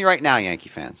I'm telling you right now, Yankee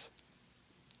fans,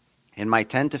 in my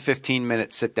 10 to 15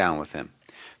 minute sit down with him,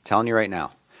 I'm telling you right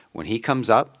now, when he comes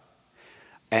up,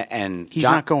 and he's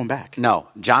not going back. No.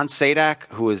 John Sadak,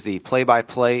 who is the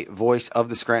play-by-play voice of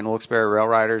the Scranton Wilkes-Barre Rail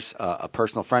Riders, a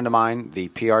personal friend of mine, the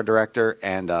PR director,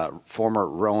 and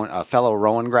former fellow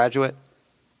Rowan graduate,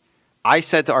 I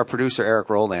said to our producer, Eric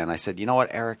Roldan, I said, you know what,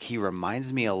 Eric, he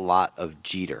reminds me a lot of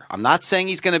Jeter. I'm not saying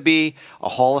he's going to be a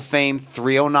Hall of Fame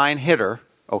 309 hitter,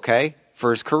 okay, for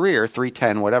his career,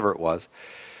 310, whatever it was.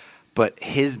 But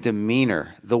his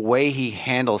demeanor, the way he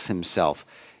handles himself,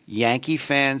 Yankee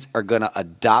fans are going to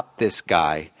adopt this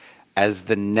guy as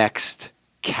the next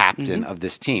captain of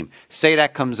this team.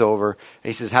 Sadak comes over, and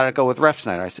he says, how did it go with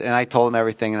Refsnyder? And I told him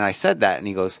everything, and I said that, and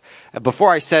he goes,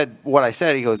 before I said what I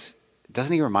said, he goes,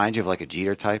 doesn't he remind you of like a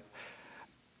Jeter type?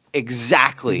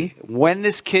 Exactly. When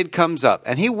this kid comes up,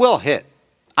 and he will hit.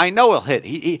 I know he'll hit.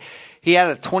 He had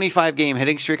a 25-game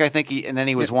hitting streak, I think, and then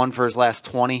he was one for his last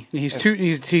 20. He's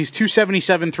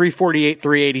 277, 348,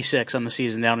 386 on the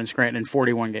season down in Scranton in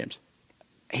 41 games.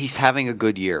 He's having a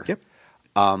good year. Yep.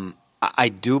 I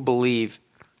do believe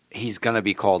he's going to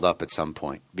be called up at some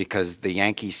point because the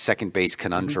Yankees' second base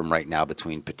conundrum right now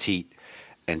between Petit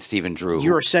and Stephen Drew.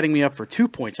 You are setting me up for 2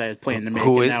 points I had planned to make,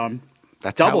 and now I'm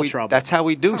double trouble. That's how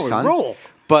we do, that's how son. We roll.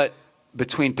 But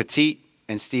between Petit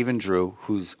and Stephen Drew,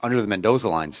 who's under the Mendoza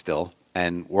line still,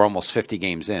 and we're almost 50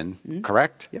 games in,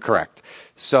 correct? Yep. Correct.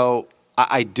 So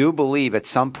I do believe at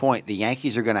some point the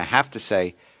Yankees are going to have to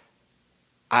say,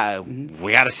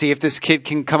 we got to see if this kid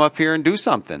can come up here and do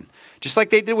something. Just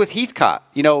like they did with Heathcott.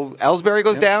 You know, Ellsbury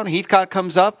goes down, Heathcott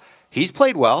comes up. He's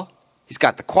played well. He's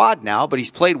got the quad now, but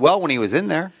he's played well when he was in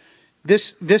there.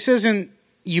 This isn't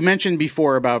 – you mentioned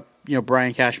before about, you know,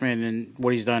 Brian Cashman and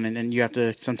what he's done, and you have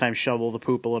to sometimes shovel the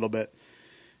poop a little bit.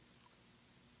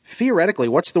 Theoretically,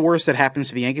 what's the worst that happens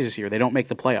to the Yankees this year? They don't make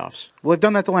the playoffs. Well, they've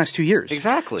done that the last 2 years.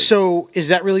 Exactly. So is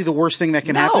that really the worst thing that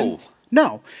can happen?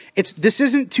 No. This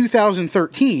isn't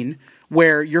 2013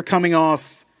 where you're coming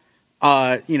off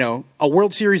a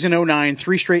World Series in 2009,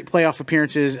 3 straight playoff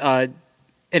appearances, an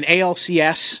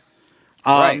ALCS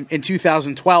in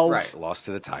 2012. Right, lost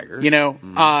to the Tigers. You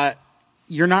know,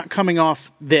 you're not coming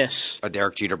off this. A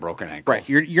Derek Jeter broken ankle. Right,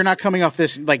 you're not coming off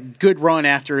this like good run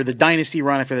after the dynasty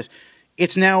run after this.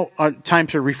 It's now time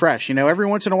to refresh. You know, every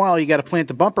once in a while you got to plant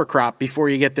the bumper crop before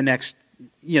you get the next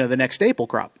staple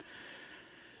crop.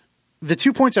 The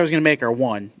 2 points I was going to make are,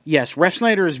 one, yes,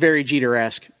 Refsnyder is very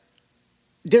Jeter-esque.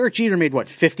 Derek Jeter made,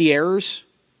 50 errors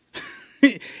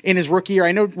in his rookie year?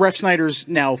 I know Refsnyder's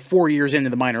now 4 years into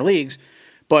the minor leagues,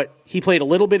 but he played a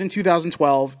little bit in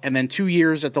 2012 and then 2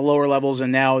 years at the lower levels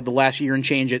and now the last year and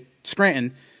change at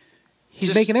Scranton.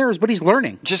 He's making errors, but he's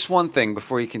learning. Just one thing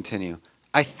before you continue.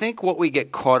 I think what we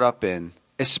get caught up in,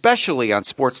 especially on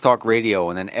sports talk radio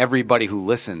and then everybody who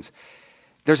listens,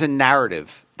 there's a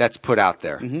narrative that's put out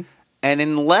there. And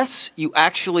unless you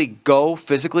actually go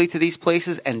physically to these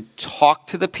places and talk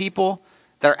to the people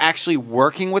that are actually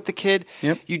working with the kid,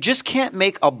 you just can't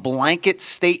make a blanket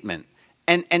statement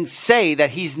and say that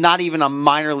he's not even a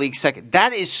minor league second.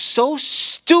 That is so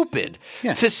stupid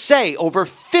to say over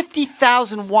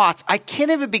 50,000 watts. I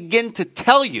can't even begin to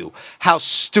tell you how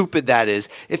stupid that is.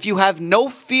 If you have no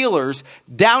feelers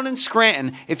down in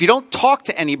Scranton, if you don't talk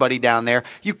to anybody down there,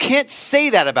 you can't say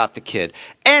that about the kid.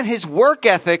 And his work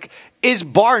ethic is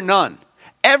bar none.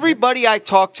 Everybody I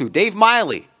talk to, Dave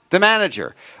Miley, the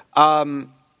manager,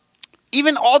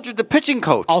 even Aldred, the pitching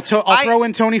coach. I'll throw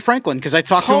in Tony Franklin because I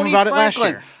talked to him about it last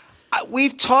year.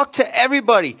 We've talked to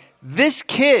everybody. This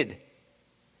kid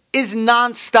is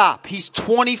nonstop. He's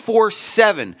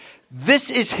 24/7.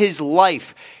 This is his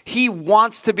life. He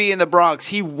wants to be in the Bronx.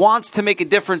 He wants to make a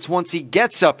difference once he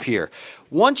gets up here.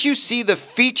 Once you see the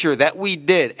feature that we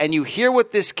did and you hear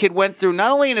what this kid went through,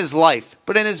 not only in his life,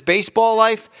 but in his baseball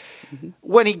life,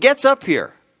 when he gets up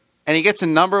here and he gets a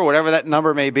number, whatever that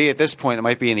number may be at this point, it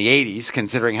might be in the 80s,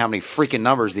 considering how many freaking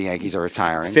numbers the Yankees are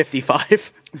retiring.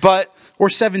 55. But or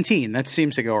 17. That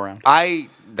seems to go around.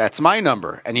 That's my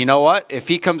number. And you know what? If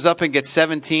he comes up and gets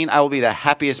 17, I will be the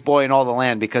happiest boy in all the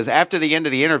land. Because after the end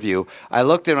of the interview, I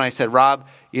looked at him and I said, Rob,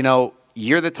 you know,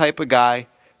 you're the type of guy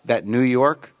that New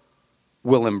York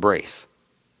will embrace.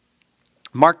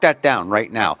 Mark that down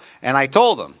right now. And I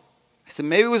told him, I said,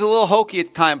 maybe it was a little hokey at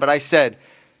the time, but I said,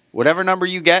 whatever number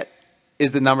you get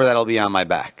is the number that'll be on my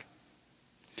back.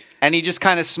 And he just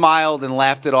kind of smiled and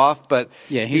laughed it off. But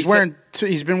yeah, he's worn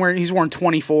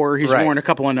 24. He's worn a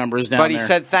couple of numbers down there. But he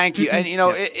said thank you, and you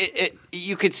know,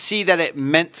 you could see that it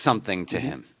meant something to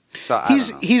him. So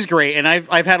he's great, and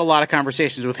I've had a lot of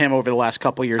conversations with him over the last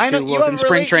couple of years too, both in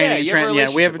spring training.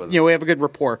 We have a good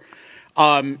rapport.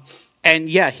 And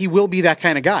yeah, he will be that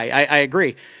kind of guy. I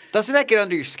agree. Doesn't that get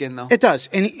under your skin, though? It does.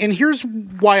 And here's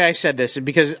why I said this.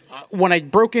 Because when I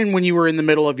broke in when you were in the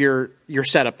middle of your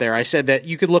setup there, I said that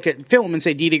you could look at film and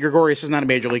say Didi Gregorius is not a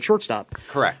major league shortstop.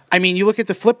 Correct. I mean, you look at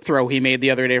the flip throw he made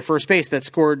the other day at first base that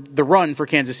scored the run for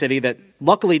Kansas City that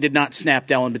luckily did not snap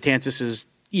Dellin Betances'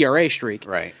 ERA streak.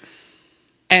 Right.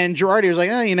 And Girardi was like,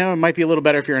 it might be a little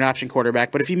better if you're an option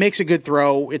quarterback, but if he makes a good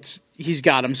throw, he's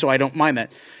got him, so I don't mind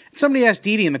that. And somebody asked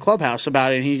Didi in the clubhouse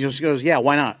about it, and he just goes, yeah,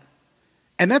 why not?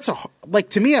 And that's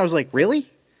to me, I was like, really?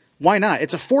 Why not?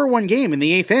 It's a 4-1 game in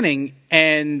the 8th inning,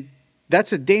 and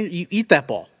that's a danger. You eat that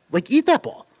ball. Eat that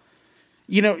ball.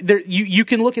 You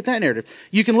can look at that narrative.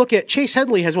 You can look at Chase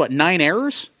Headley has 9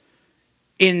 errors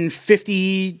in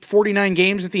 49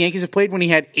 games that the Yankees have played when he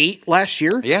had 8 last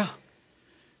year. Yeah.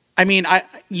 I mean,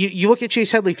 you look at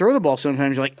Chase Headley throw the ball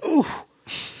sometimes, you're like, ooh.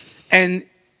 And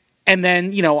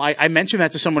then, I mentioned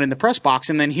that to someone in the press box,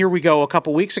 and then here we go a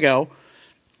couple weeks ago.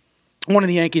 One of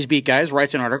the Yankees beat guys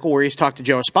writes an article where he's talked to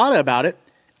Joe Espada about it.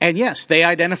 And yes, they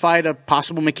identified a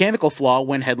possible mechanical flaw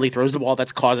when Headley throws the ball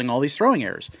that's causing all these throwing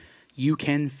errors. You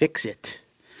can fix it.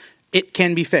 It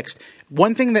can be fixed.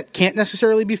 One thing that can't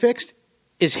necessarily be fixed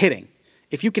is hitting.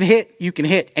 If you can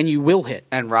hit, and you will hit.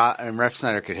 And Ref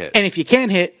Snyder could hit. And if you can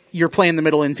hit, you're playing the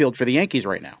middle infield for the Yankees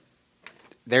right now.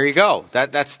 There you go.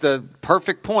 That's the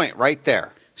perfect point right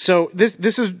there. So this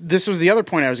was the other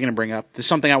point I was going to bring up. This is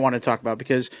something I wanted to talk about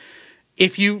because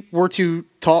if you were to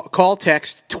call,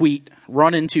 text, tweet,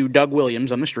 run into Doug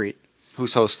Williams on the street,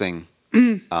 who's hosting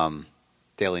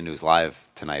Daily News Live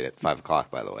tonight at 5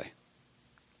 o'clock, by the way.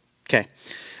 Okay.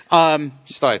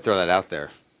 Just thought I'd throw that out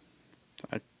there.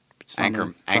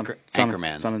 Anchorman.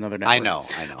 It's on another network. I know.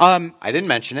 I didn't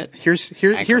mention it. Here's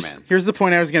the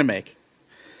point I was going to make.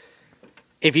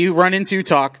 If you run into,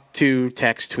 talk to,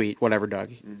 text, tweet, whatever,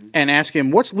 Doug, and ask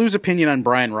him, what's Lou's opinion on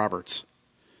Brian Roberts?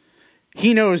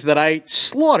 He knows that I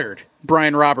slaughtered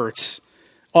Brian Roberts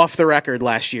off the record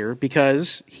last year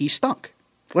because he stunk.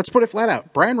 Let's put it flat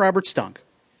out. Brian Roberts stunk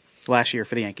last year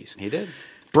for the Yankees. He did.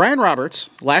 Brian Roberts,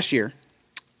 last year,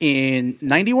 in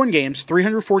 91 games,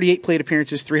 348 plate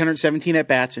appearances, 317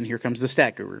 at-bats, and here comes the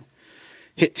stat guru.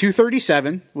 Hit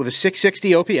 .237 with a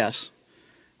 .660 OPS,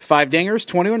 5 dingers,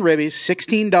 21 ribbies,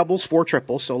 16 doubles, 4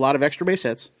 triples, so a lot of extra base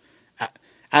hits.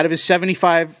 Out of his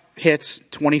 75 hits,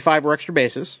 25 were extra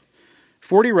bases.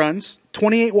 40 runs,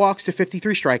 28 walks to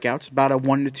 53 strikeouts, about a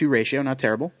 1-to-2 ratio, not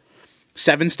terrible.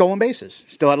 7 stolen bases.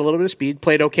 Still had a little bit of speed,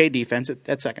 played okay defense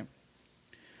at second.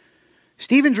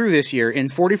 Steven Drew this year in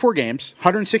 44 games,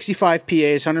 165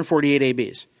 PAs, 148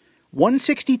 ABs.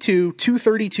 162,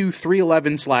 232,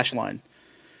 311 slash line.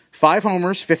 5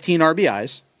 homers, 15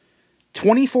 RBIs.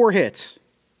 24 hits.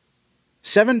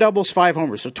 7 doubles, 5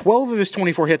 homers. So 12 of his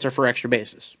 24 hits are for extra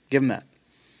bases. Give him that.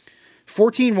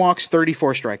 14 walks,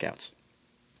 34 strikeouts.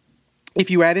 If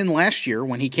you add in last year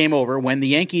when he came over, when the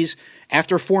Yankees,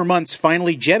 after 4 months,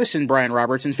 finally jettisoned Brian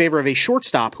Roberts in favor of a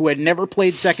shortstop who had never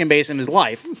played second base in his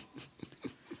life.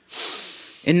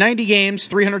 In 90 games,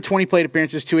 320 plate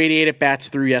appearances, 288 at-bats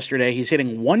through yesterday. He's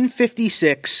hitting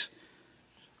 156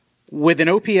 with an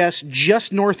OPS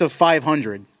just north of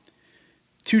 500.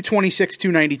 226,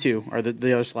 292 are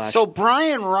the other slash. So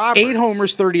Brian Roberts. 8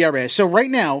 homers, 30 RBIs. So right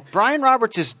now. Brian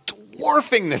Roberts is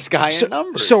dwarfing this guy in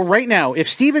numbers. So right now, if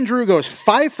Steven Drew goes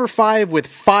 5 for 5 with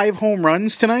 5 home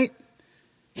runs tonight,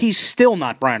 he's still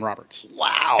not Brian Roberts.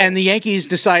 Wow. And the Yankees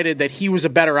decided that he was a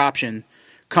better option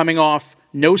coming off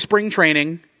no spring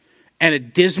training and a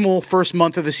dismal first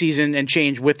month of the season and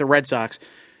change with the Red Sox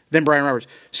than Brian Roberts.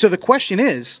 So the question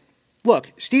is,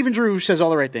 look, Steven Drew says all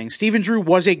the right things. Steven Drew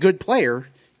was a good player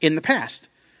in the past.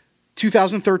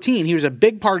 2013, he was a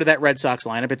big part of that Red Sox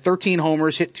lineup. At 13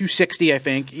 homers, hit 260, I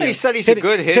think. He said he's a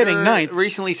good hitter. Hitting ninth.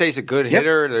 Recently, he said he's a good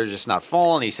hitter. They're just not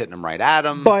falling. He's hitting them right at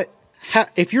him. But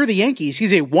if you're the Yankees,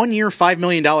 he's a 1-year, $5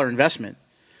 million investment.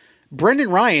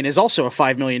 Brendan Ryan is also a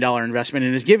 $5 million investment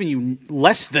and has given you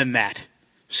less than that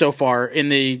so far in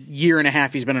the year and a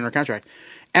half he's been under contract.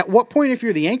 At what point, if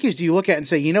you're the Yankees, do you look at it and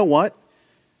say, you know what?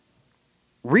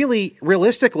 Really,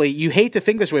 realistically, you hate to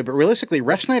think this way, but realistically,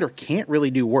 Ref Snyder can't really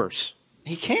do worse.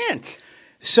 He can't.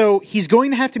 So he's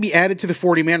going to have to be added to the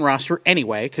 40-man roster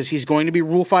anyway because he's going to be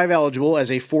Rule 5 eligible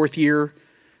as a fourth-year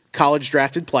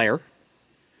college-drafted player.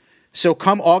 So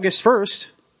come August 1st,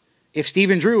 if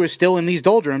Steven Drew is still in these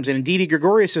doldrums and Didi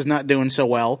Gregorius is not doing so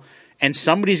well, and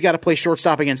somebody's got to play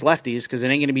shortstop against lefties because it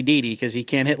ain't going to be Didi because he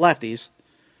can't hit lefties,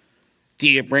 do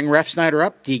you bring Ref Snyder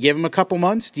up? Do you give him a couple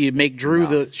months? Do you make Drew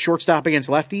the shortstop against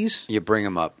lefties? You bring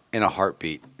him up in a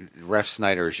heartbeat. Ref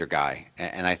Snyder is your guy,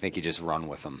 and I think you just run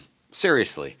with him.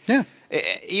 Seriously. Yeah.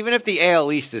 Even if the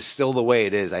AL East is still the way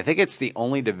it is, I think it's the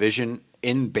only division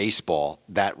in baseball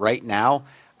that right now,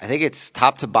 I think it's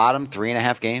top to bottom,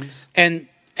 3.5 games. And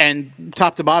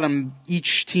top to bottom,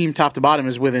 each team top to bottom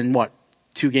is within,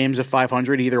 2 games of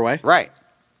 500 either way? Right.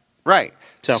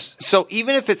 So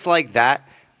even if it's like that,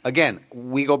 again,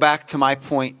 we go back to my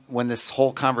point when this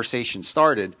whole conversation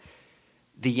started,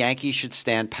 the Yankees should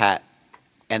stand pat.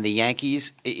 And the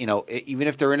Yankees, even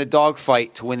if they're in a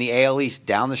dogfight to win the AL East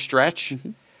down the stretch,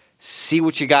 see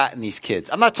what you got in these kids.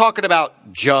 I'm not talking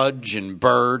about Judge and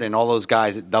Bird and all those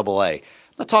guys at AA. I'm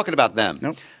not talking about them.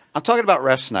 Nope. I'm talking about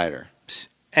Ref Snyder.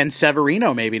 And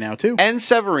Severino maybe now, too. And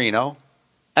Severino.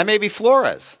 And maybe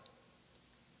Flores.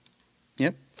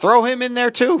 Yep. Throw him in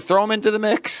there, too. Throw him into the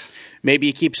mix. Maybe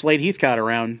you keep Slade Heathcott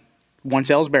around once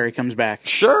Ellsbury comes back.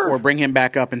 Sure. Or bring him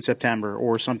back up in September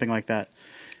or something like that.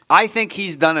 I think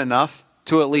he's done enough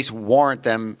to at least warrant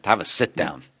them to have a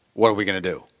sit-down. What are we going to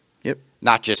do? Yep.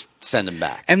 Not just send him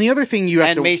back. And the other thing you have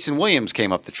and to... Mason Williams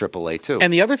came up to AAA, too.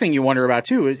 And the other thing you wonder about,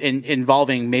 too,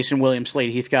 involving Mason Williams,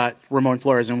 Slade Heathcott, Ramon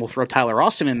Flores, and we'll throw Tyler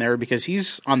Austin in there because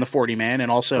he's on the 40-man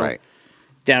and also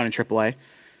down in AAA,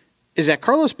 is that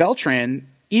Carlos Beltran,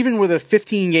 even with a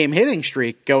 15-game hitting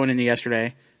streak going into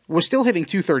yesterday, was still hitting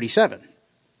 .237.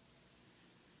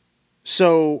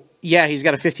 So, yeah, he's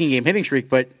got a 15-game hitting streak,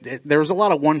 but there was a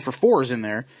lot of 1-for-4s in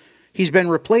there. He's been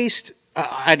replaced...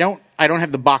 I don't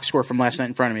have the box score from last night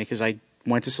in front of me because I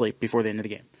went to sleep before the end of the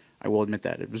game. I will admit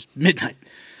that. It was midnight.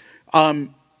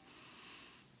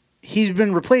 He's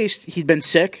been replaced. He'd been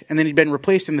sick, and then he'd been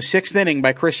replaced in the 6th inning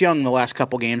by Chris Young the last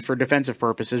couple games for defensive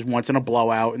purposes, once in a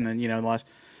blowout, and then, the last...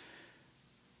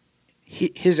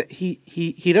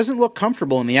 He doesn't look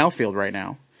comfortable in the outfield right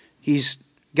now. He's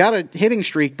got a hitting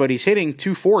streak, but he's hitting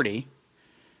 .240.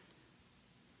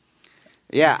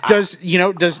 Yeah. Does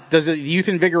the youth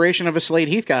invigoration of a Slade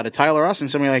Heathcott, a Tyler Austin,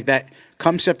 somebody like that,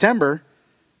 come September?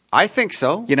 I think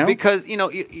so. Because,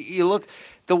 you look,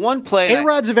 the one play...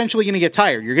 A-Rod's eventually going to get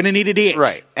tired. You're going to need a DH.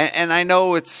 Right. And I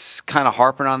know it's kind of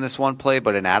harping on this one play,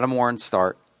 but an Adam Warren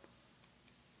start,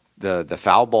 the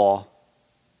foul ball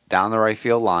down the right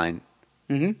field line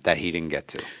that he didn't get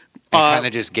to. And kind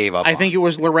of just gave up I think it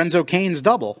was Lorenzo Cain's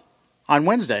double on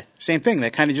Wednesday. Same thing.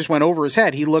 That kind of just went over his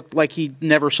head. He looked like he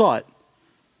never saw it.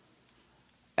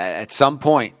 At some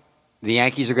point, the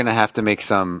Yankees are going to have to make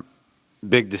some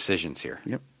big decisions here.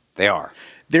 Yep. They are.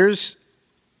 There's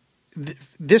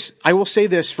this. I will say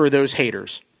this for those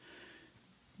haters.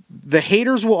 The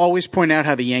haters will always point out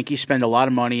how the Yankees spend a lot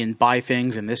of money and buy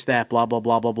things and this, that, blah, blah,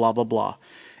 blah, blah, blah, blah, blah.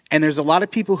 And there's a lot of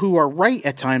people who are right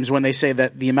at times when they say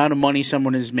that the amount of money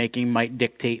someone is making might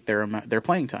dictate their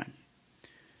playing time.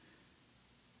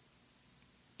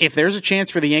 If there's a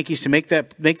chance for the Yankees to make the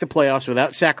playoffs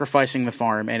without sacrificing the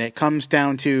farm, and it comes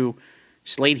down to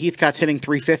Slade Heathcott's hitting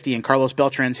 .350 and Carlos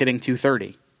Beltran's hitting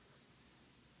 .230,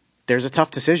 there's a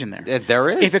tough decision there. There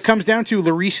is. If it comes down to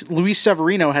Luis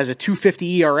Severino has a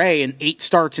 .250 ERA and 8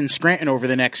 starts in Scranton over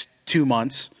the next 2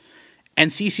 months,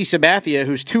 and CC Sabathia,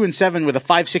 who's 2-7 with a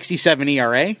 .567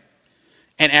 ERA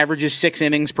and averages 6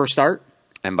 innings per start,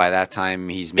 and by that time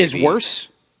he's maybe... is worse...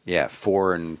 Yeah,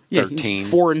 4-13. Yeah,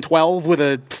 he's 4-12 with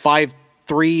a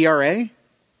 5.3 ERA.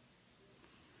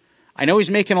 I know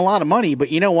he's making a lot of money,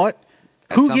 but you know what?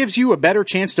 Who gives you a better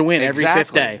chance to win every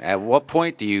fifth day? At what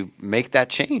point do you make that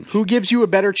change? Who gives you a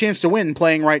better chance to win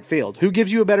playing right field? Who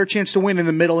gives you a better chance to win in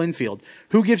the middle infield?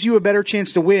 Who gives you a better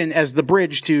chance to win as the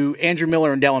bridge to Andrew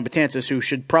Miller and Dellin Betances, who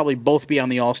should probably both be on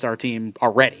the All-Star team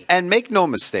already? And make no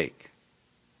mistake.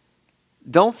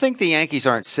 Don't think the Yankees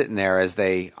aren't sitting there as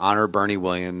they honor Bernie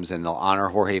Williams and they'll honor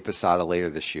Jorge Posada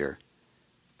later this year,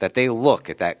 that they look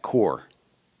at that core.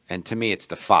 And to me, it's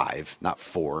the 5, not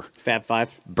 4. Fab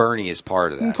 5. Bernie is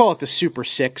part of that. You can call it the Super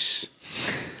 6,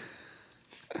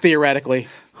 theoretically.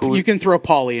 You can throw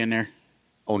Paulie in there.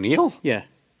 O'Neill? Yeah.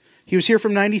 He was here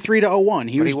from 93 to 01.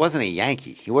 But he wasn't a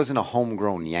Yankee. He wasn't a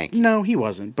homegrown Yankee. No, he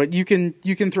wasn't. But you can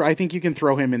throw. I think you can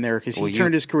throw him in there because he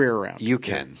turned his career around. You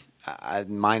can.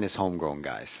 Mine is homegrown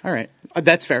guys. All right.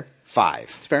 That's fair.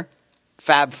 5. It's fair.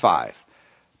 Fab 5.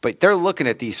 But they're looking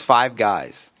at these 5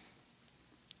 guys.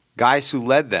 Guys who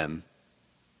led them,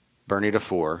 Bernie to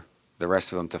 4, the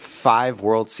rest of them to 5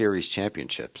 World Series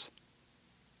championships.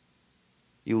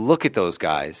 You look at those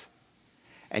guys,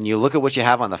 and you look at what you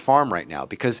have on the farm right now.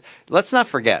 Because let's not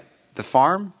forget, the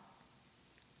farm,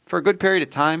 for a good period of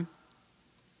time,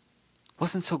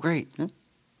 wasn't so great.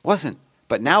 Wasn't.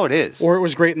 But now it is. Or it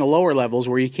was great in the lower levels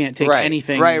where you can't take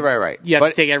anything. Right. You have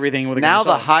to take everything with a grain of salt.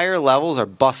 Now the higher levels are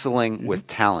bustling with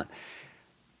talent.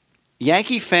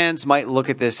 Yankee fans might look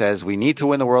at this as we need to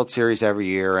win the World Series every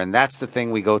year, and that's the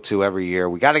thing we go to every year.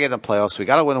 We got to get in the playoffs. We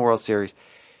got to win the World Series.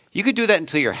 You could do that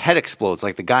until your head explodes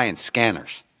like the guy in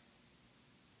Scanners.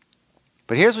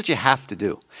 But here's what you have to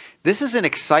do. This is an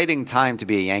exciting time to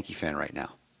be a Yankee fan right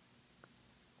now.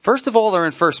 First of all, they're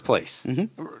in first place.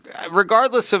 Mm-hmm.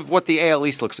 Regardless of what the AL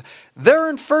East looks like, they're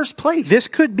in first place. This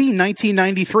could be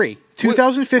 1993.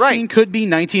 2015 could be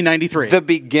 1993. The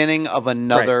beginning of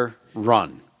another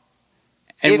run.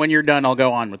 And when you're done, I'll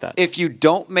go on with that. If you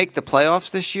don't make the playoffs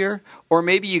this year, or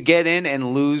maybe you get in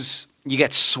and lose, you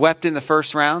get swept in the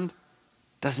first round,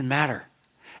 doesn't matter.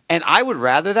 And I would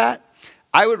rather that.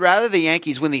 I would rather the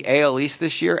Yankees win the AL East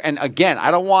this year. And again,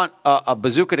 I don't want a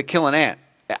bazooka to kill an ant.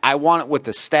 I want it with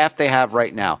the staff they have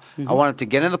right now. I want them to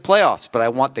get in the playoffs, but I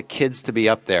want the kids to be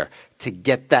up there to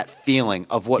get that feeling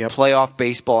of what playoff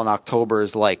baseball in October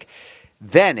is like.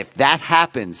 Then, if that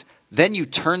happens, then you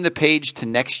turn the page to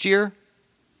next year,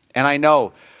 and I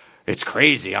know it's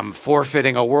crazy. I'm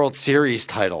forfeiting a World Series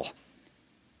title.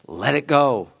 Let it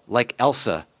go. Like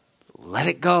Elsa, let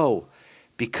it go.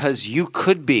 Because you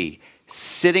could be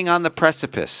sitting on the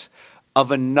precipice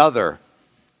of another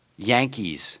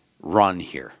Yankees run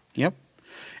here. Yep.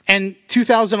 And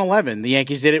 2011, the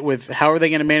Yankees did it with how are they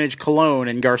going to manage Colon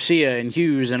and Garcia and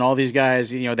Hughes and all these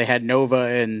guys. You know, they had Nova,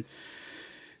 and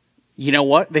you know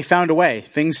what? They found a way.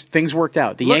 Things worked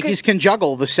out. The Yankees can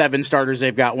juggle the 7 starters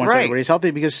they've got once everybody's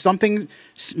healthy because something,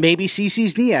 maybe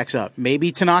CeCe's knee acts up.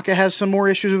 Maybe Tanaka has some more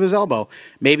issues with his elbow.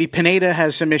 Maybe Pineda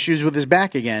has some issues with his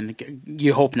back again.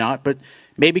 You hope not, but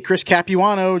maybe Chris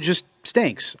Capuano just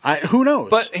stinks. Who knows?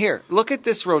 But here, look at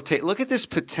this Look at this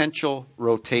potential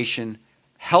rotation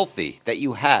healthy that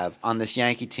you have on this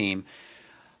Yankee team.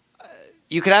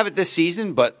 You could have it this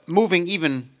season, but moving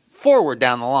even forward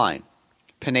down the line.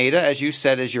 Pineda, as you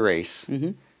said, is your ace.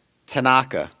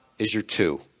 Tanaka is your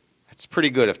 2. That's pretty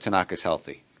good if Tanaka's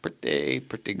healthy.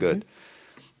 Pretty good.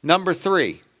 Number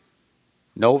 3,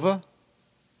 Nova.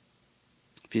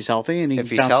 If he's healthy and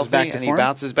he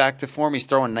bounces back to form. He's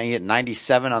throwing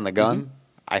 97 on the gun.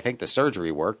 I think the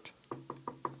surgery worked.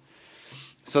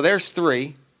 So there's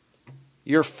 3.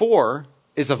 Your 4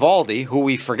 is Eovaldi, who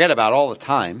we forget about all the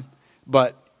time,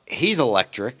 but he's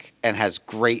electric and has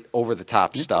great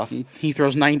over-the-top stuff. He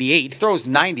throws 98. He throws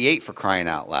 98 for crying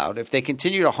out loud. If they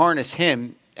continue to harness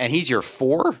him and he's your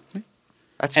 4,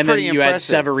 that's and pretty then you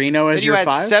impressive. Add Severino as then your 5?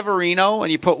 You add Severino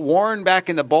and you put Warren back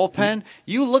in the bullpen.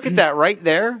 You look at that right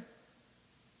there.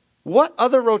 What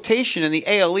other rotation in the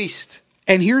AL East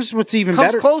and here's what's even comes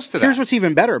better. Close to that? Here's what's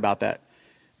even better about that.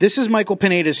 This is Michael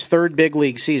Pineda's 3rd big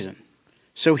league season.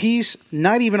 So he's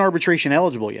not even arbitration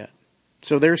eligible yet.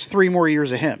 So there's 3 more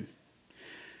years of him.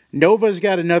 Nova's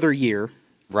got another year.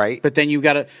 Right. But then you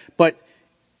got to – but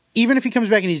even if he comes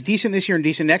back and he's decent this year and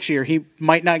decent next year, he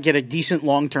might not get a decent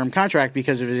long-term contract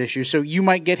because of his issues. So you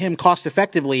might get him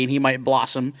cost-effectively, and he might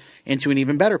blossom into an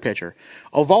even better pitcher.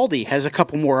 Eovaldi has a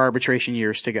couple more arbitration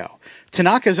years to go.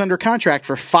 Tanaka's under contract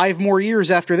for 5 more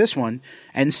years after this one,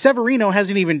 and Severino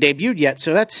hasn't even debuted yet,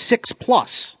 so that's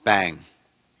 6+. Bang.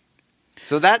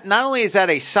 So that not only is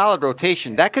that a solid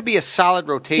rotation, that could be a solid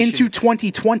rotation into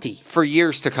 2020 for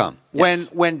years to come. Yes.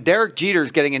 When Derek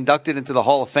Jeter's getting inducted into the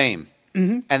Hall of Fame,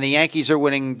 and the Yankees are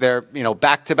winning their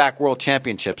back-to-back World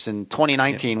Championships in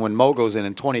 2019 when Mo goes in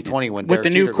 2020 when with Derek the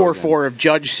Jeter new core goes 4 of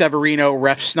Judge, Severino,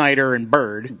 Ref Snyder, and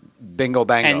Bird, bingo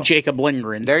bango, and Jacob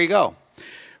Lindgren. There you go.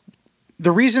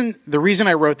 The reason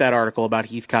I wrote that article about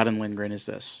Heathcott and Lindgren is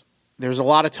this: there's a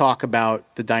lot of talk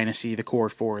about the dynasty, the core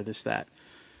 4, this that.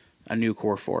 A new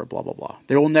core 4, blah, blah, blah.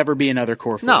 There will never be another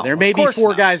core 4. No, there may be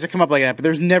 4 guys that come up like that, but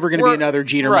there's never going to be another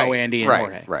Jeter, Mo, Andy, and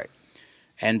Jorge. Right.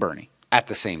 And Bernie. At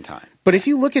the same time. But if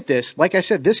you look at this, like I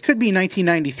said, this could be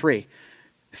 1993.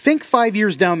 Think 5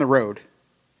 years down the road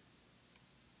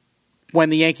when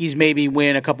the Yankees maybe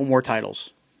win a couple more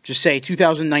titles. Just say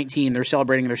 2019, they're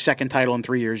celebrating their 2nd title in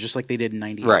 3 years, just like they did in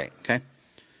 98. Right. Okay?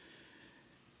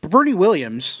 But Bernie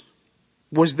Williams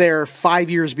was there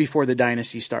 5 years before the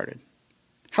dynasty started.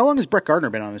 How long has Brett Gardner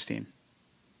been on this team?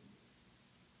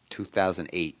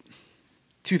 2008.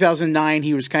 2009,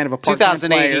 he was kind of a part-time player.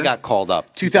 2008, he got called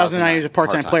up. 2009, he was a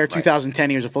part-time player. Right. 2010,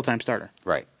 he was a full-time starter.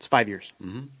 Right. It's 5 years.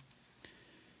 Mm-hmm.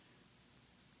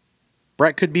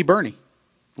 Brett could be Bernie.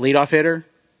 Leadoff hitter,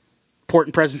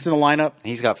 important presence in the lineup.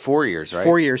 He's got 4 years, right?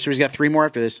 4 years, so he's got 3 more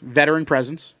after this. Veteran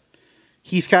presence.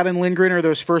 Heathcott and Lindgren are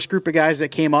those first group of guys that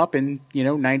came up in,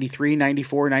 93,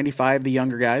 94, 95, the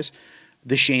younger guys.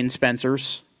 The Shane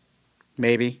Spencers,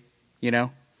 maybe,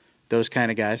 those kind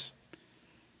of guys.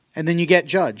 And then you get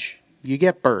Judge, you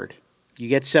get Bird, you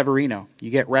get Severino,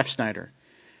 you get Ref Snyder,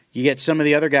 you get some of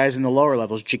the other guys in the lower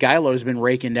levels. Jagailo's been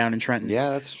raking down in Trenton. Yeah,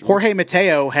 that's true. Jorge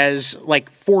Mateo has like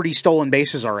 40 stolen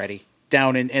bases already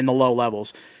down in the low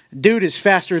levels. Dude is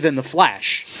faster than the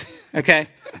Flash, okay?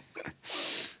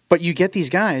 But you get these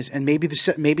guys, and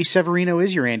maybe Severino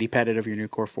is your Andy Pettitte of your new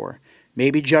core 4.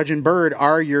 Maybe Judge and Bird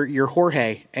are your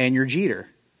Jorge and your Jeter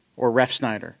or Ref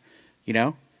Snyder.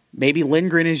 Maybe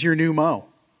Lindgren is your new Mo,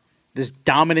 this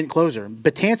dominant closer.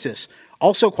 Betances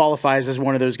also qualifies as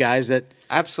one of those guys that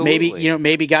absolutely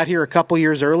maybe got here a couple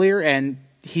years earlier, and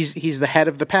he's the head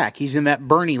of the pack. He's in that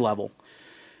Bernie level.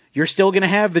 You're still going to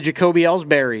have the Jacoby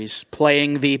Ellsbury's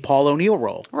playing the Paul O'Neill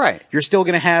role. Right. You're still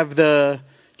going to have the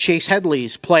Chase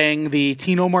Headleys playing the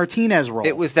Tino Martinez role.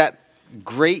 It was that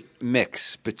great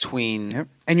mix between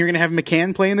and you're going to have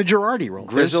McCann playing the Girardi role.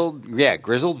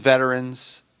 grizzled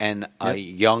veterans and a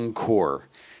young core,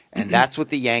 and that's what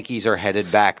the Yankees are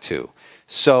headed back to.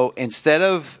 So instead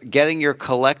of getting your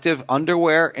collective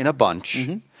underwear in a bunch,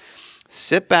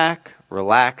 sit back,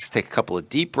 relax, take a couple of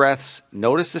deep breaths,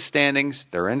 notice the standings.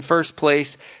 They're in first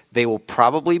place. They will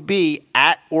probably be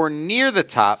at or near the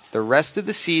top the rest of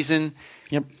the season.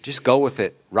 Just go with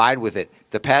it. Ride with it.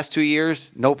 The past 2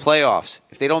 years, no playoffs.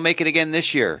 If they don't make it again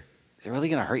this year, is it really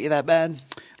going to hurt you that bad?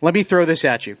 Let me throw this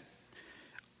at you.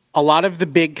 A lot of the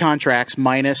big contracts,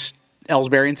 minus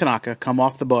Ellsbury and Tanaka, come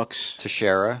off the books.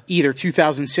 Teixeira. Either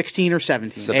 2016 or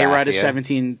 17. Sabathia. A-Rod is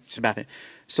 17. Sabathia.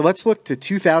 So let's look to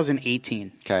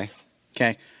 2018.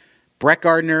 Okay. Brett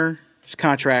Gardner's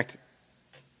contract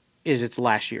is its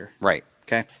last year. Right.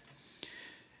 Okay.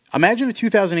 Imagine a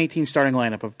 2018 starting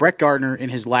lineup of Brett Gardner in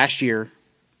his last year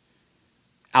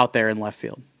out there in left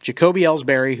field. Jacoby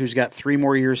Ellsbury, who's got 3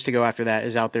 more years to go after that,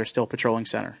 is out there still patrolling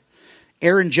center.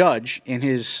 Aaron Judge, in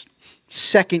his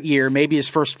second year, maybe his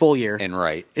first full year,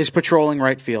 is patrolling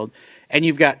right field. And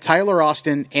you've got Tyler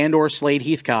Austin and or Slade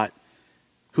Heathcott,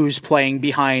 who's playing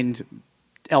behind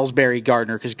Ellsbury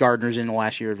Gardner, because Gardner's in the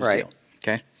last year of his deal.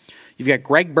 Okay. You've got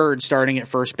Greg Bird starting at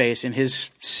first base in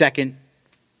his second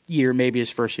year, maybe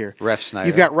his first year. Refsnyder.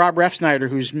 You've got Rob Refsnyder,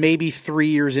 who's maybe 3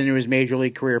 years into his major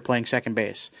league career playing second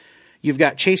base. You've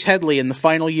got Chase Headley in the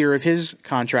final year of his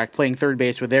contract playing third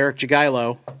base with Eric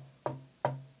Jagielo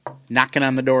knocking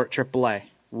on the door at AAA,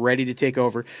 ready to take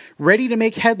over, ready to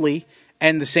make Headley,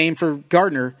 and the same for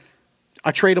Gardner,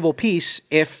 a tradable piece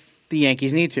if the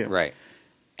Yankees need to. Right.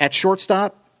 At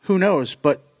shortstop, who knows?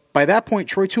 But by that point,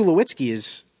 Troy Tulowitzki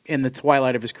is in the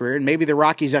twilight of his career, and maybe the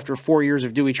Rockies, after 4 years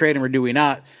of do we trade him or do we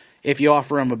not, if you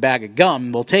offer him a bag of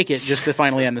gum, they'll take it just to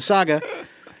finally end the saga.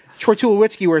 Troy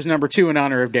Tulowitzki wears number 2 in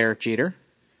honor of Derek Jeter.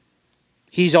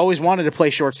 He's always wanted to play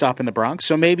shortstop in the Bronx,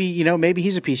 so maybe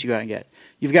he's a piece you go out and get.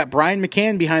 You've got Brian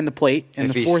McCann behind the plate in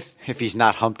the fourth. If he's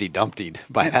not Humpty Dumptied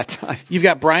by that time. You've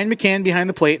got Brian McCann behind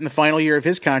the plate in the final year of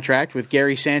his contract with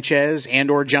Gary Sanchez and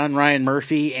or John Ryan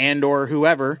Murphy and or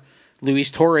whoever,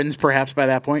 Luis Torrens perhaps by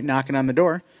that point, knocking on the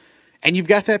door. And you've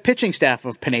got that pitching staff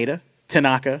of Pineda,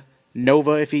 Tanaka,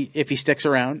 Nova if he sticks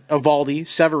around, Evaldi,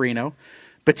 Severino,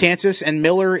 Betances, and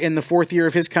Miller in the fourth year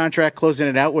of his contract, closing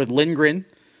it out with Lindgren.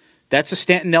 That's a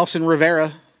Stanton Nelson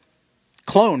Rivera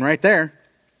clone right there.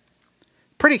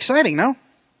 Pretty exciting, no?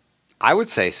 I would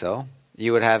say so.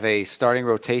 You would have a starting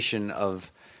rotation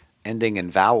of ending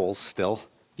in vowels still.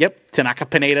 Yep. Tanaka,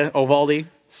 Pineda, Evaldi,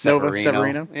 Nova,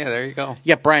 Severino. Yeah, there you go.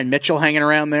 You got Brian Mitchell hanging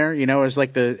around there, as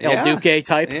like the El Duque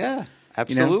type. Yeah,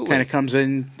 absolutely. Kind of comes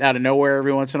in out of nowhere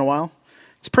every once in a while.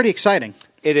 It's pretty exciting.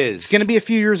 It is. It's going to be a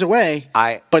few years away,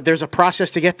 but there's a process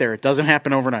to get there. It doesn't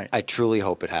happen overnight. I truly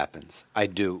hope it happens. I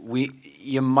do.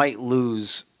 You might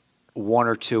lose 1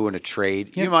 or 2 in a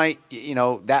trade. Yep. You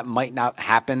might, that might not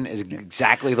happen is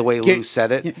exactly the way Lou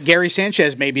said it. Gary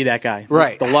Sanchez may be that guy.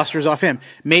 Right. The luster's off him.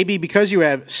 Maybe because you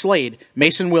have Slade,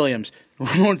 Mason Williams,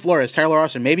 Ramon Flores, Tyler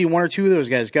Austin, maybe 1 or 2 of those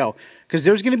guys go. Because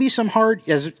there's going to be some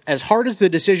as hard as the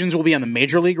decisions will be on the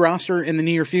major league roster in the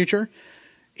near future,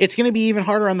 it's going to be even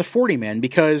harder on the 40-man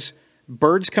because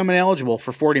Bird's coming eligible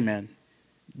for 40-man.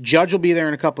 Judge will be there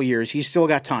in a couple years. He's still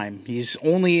got time. He's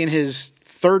only in his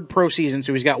 3rd pro season,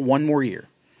 so he's got 1 more year.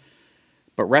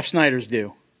 But Refsnyder's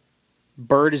due.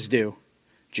 Bird is due.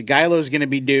 Jagiello's going to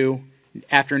be due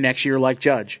after next year like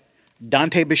Judge.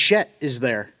 Dante Bichette is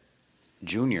there.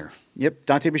 Junior. Yep,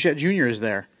 Dante Bichette Jr. is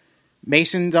there.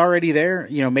 Mason's already there.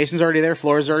 Mason's already there.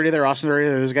 Flores is already there. Austin's already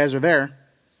there. Those guys are there.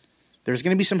 There's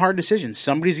going to be some hard decisions.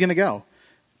 Somebody's going to go.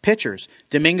 Pitchers.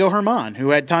 Domingo Germán,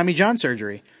 who had Tommy John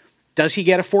surgery. Does he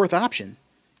get a 4th option?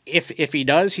 If he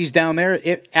does, he's down there.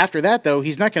 After that, though,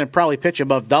 he's not going to probably pitch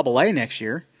above Double-A next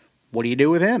year. What do you do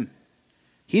with him?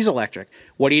 He's electric.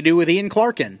 What do you do with Ian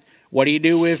Clarkin? What do you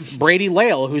do with Brady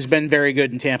Lale, who's been very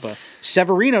good in Tampa?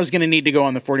 Severino's going to need to go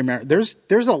on the 40-man.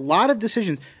 There's a lot of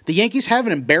decisions. The Yankees have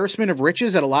an embarrassment of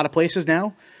riches at a lot of places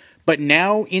now. But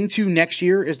now into next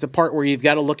year is the part where you've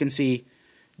got to look and see,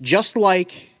 just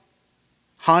like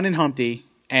Han and Humpty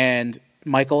and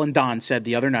Michael and Don said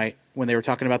the other night when they were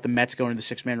talking about the Mets going to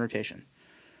the 6-man rotation.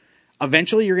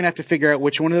 Eventually, you're going to have to figure out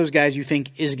which one of those guys you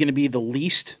think is going to be the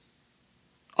least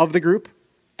of the group,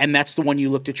 and that's the one you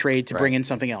look to trade to bring in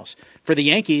something else. For the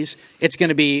Yankees, it's going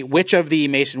to be which of the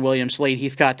Mason Williams, Slade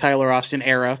Heathcott, Tyler Austin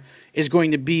era is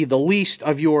going to be the least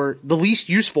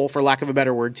useful, for lack of a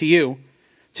better word, to you,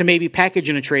 to maybe package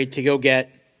in a trade to go get,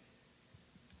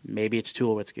 maybe it's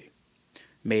Tulowitzki.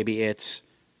 Maybe it's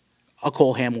a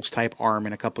Cole Hamels type arm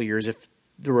in a couple years if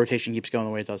the rotation keeps going the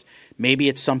way it does. Maybe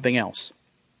it's something else.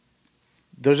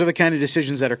 those are the kind of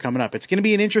decisions that are coming up. It's going to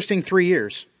be an interesting 3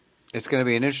 years. It's going to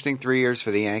be an interesting 3 years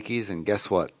for the Yankees, and guess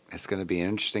what? It's going to be an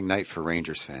interesting night for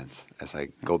Rangers fans as I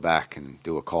go back and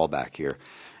do a callback here.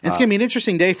 And it's going to be an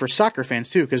interesting day for soccer fans,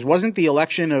 too, because wasn't the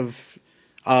election of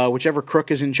whichever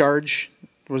crook is in charge,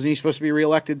 wasn't he supposed to be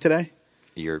reelected today?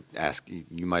 You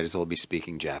might as well be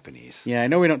speaking Japanese. Yeah, I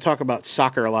know we don't talk about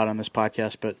soccer a lot on this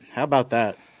podcast, but how about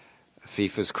that?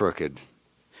 FIFA's crooked.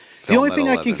 The only thing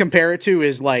I can compare it to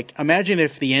is, like, imagine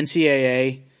if the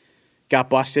NCAA got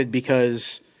busted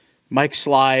because Mike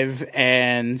Slive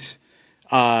and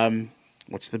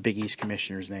what's the Big East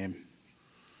commissioner's name?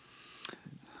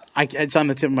 It's on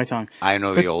the tip of my tongue. I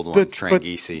know the old one,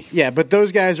 Tranghese. Yeah, but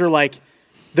those guys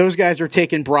are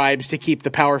taking bribes to keep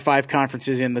the Power 5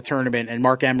 conferences in the tournament, and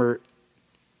Mark Emmert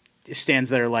stands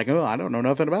there like, oh, I don't know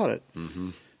nothing about it.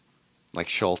 Mm-hmm. Like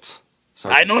Schultz.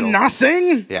 I know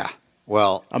nothing? Yeah.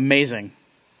 Well. Amazing.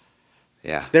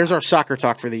 Yeah. There's our soccer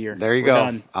talk for the year. There you go.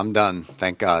 Done. I'm done.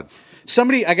 Thank God.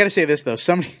 I got to say this, though.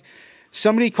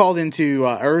 Somebody called into,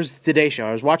 or it was the Today Show.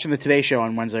 I was watching the Today Show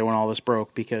on Wednesday when all this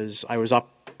broke because I was up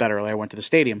that early. I went to the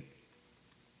stadium.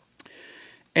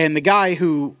 And the guy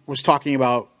who was talking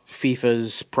about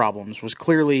FIFA's problems was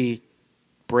clearly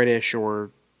British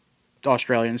or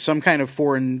Australian, some kind of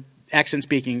foreign accent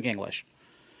speaking English.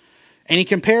 And he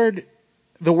compared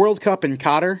the World Cup in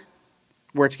Qatar,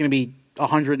 where it's going to be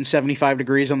 175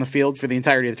 degrees on the field for the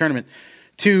entirety of the tournament,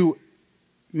 to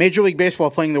Major League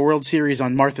Baseball playing the World Series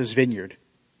on Martha's Vineyard.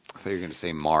 I thought you were going to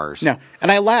say Mars. No.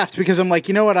 And I laughed because I'm like,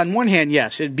 you know what? On one hand,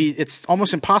 yes, it's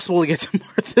almost impossible to get to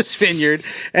Martha's Vineyard,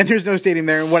 and there's no stadium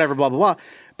there, and whatever, blah, blah, blah.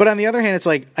 But on the other hand, it's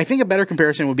like, I think a better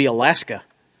comparison would be Alaska.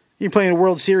 You're playing a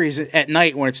World Series at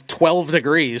night when it's 12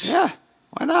 degrees. Yeah.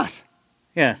 Why not?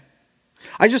 Yeah.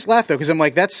 I just laugh, though, because I'm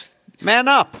like, that's... Man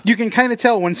up. You can kind of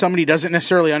tell when somebody doesn't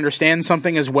necessarily understand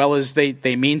something as well as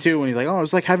they mean to. When he's like, oh,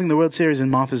 it's like having the World Series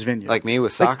in Martha's Vineyard. Like me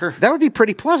with soccer? Like, that would be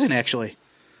pretty pleasant, actually.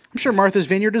 I'm sure Martha's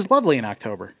Vineyard is lovely in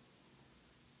October.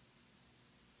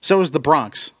 So is the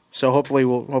Bronx. So hopefully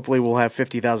we'll have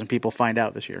 50,000 people find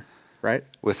out this year, right?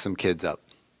 With some kids up.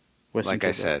 Like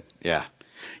I said, yeah.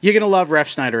 You're going to love Ref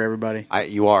Snyder, everybody.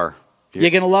 You are.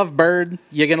 You're going to love Bird.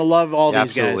 You're going to love all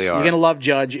these guys. Are. You're going to love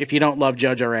Judge if you don't love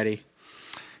Judge already.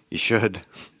 You should,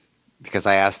 because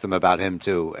I asked them about him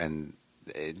too, and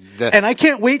I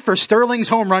can't wait for Sterling's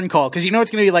home run call because you know it's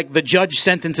going to be like the Judge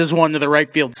sentences one to the right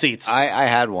field seats. I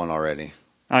had one already.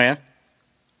 Oh yeah.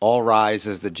 All rise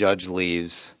as the Judge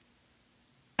leaves.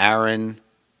 Aaron.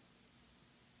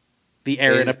 The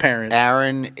Aaron apparent.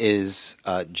 Aaron is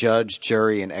judge,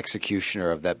 jury, and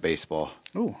executioner of that baseball.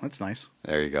 Oh, that's nice.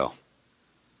 There you go.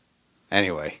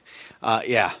 Anyway,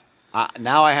 yeah.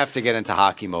 Now I have to get into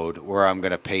hockey mode where I'm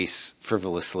going to pace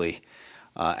frivolously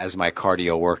as my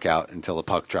cardio workout until the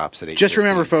puck drops at 8:15. Just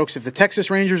remember, folks, if the Texas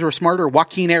Rangers were smarter,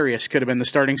 Joaquin Arias could have been the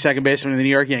starting second baseman of the New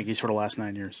York Yankees for the last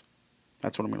 9 years.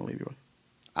 That's what I'm going to leave you with.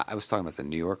 I was talking about the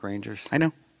New York Rangers? I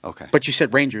know. Okay. But you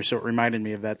said Rangers, so it reminded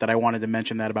me of that I wanted to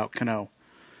mention that about Cano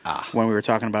when we were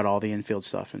talking about all the infield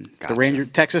stuff. And gotcha. The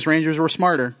Texas Rangers were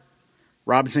smarter.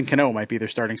 Robinson Cano might be their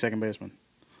starting second baseman.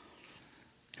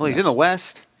 Well, he's in the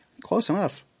West. Close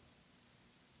enough.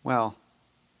 Well,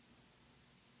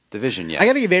 division, yes. I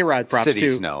got to give A-Rod props,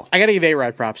 Cities, too. no. I got to give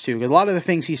A-Rod props, too, because a lot of the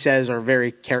things he says are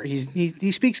very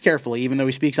he speaks carefully, even though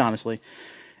he speaks honestly.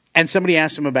 And somebody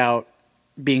asked him about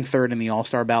being third in the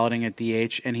All-Star balloting at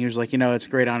DH, and he was like, it's a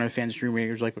great honor. The fans dream.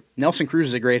 He was like, Nelson Cruz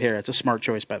is a great hitter. It's a smart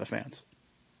choice by the fans.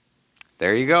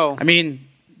 There you go. I mean,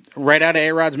 right out of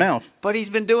A-Rod's mouth. But he's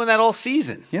been doing that all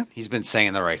season. Yeah. He's been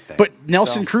saying the right thing. But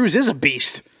Nelson Cruz is a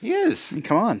beast. He is. I mean,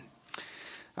 come on.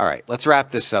 All right, let's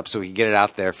wrap this up so we can get it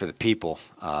out there for the people.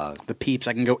 The peeps.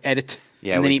 I can go edit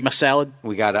and then eat my salad.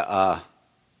 We gotta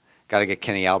get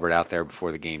Kenny Albert out there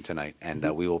before the game tonight, and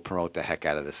we will promote the heck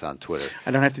out of this on Twitter.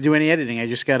 I don't have to do any editing. I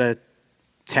just gotta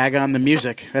tag on the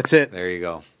music. That's it. There you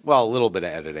go. Well, a little bit of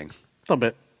editing. A little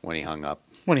bit. When he hung up.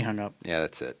 Yeah,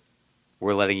 that's it.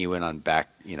 We're letting you in on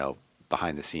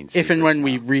behind the scenes. If and when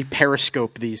we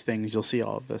re-periscope these things, you'll see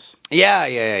all of this.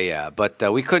 Yeah.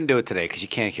 But we couldn't do it today because you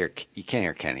can't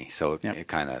hear Kenny, so it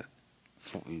kind of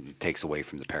takes away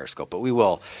from the Periscope. But we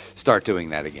will start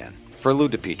doing that again. For Lou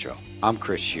DiPietro, I'm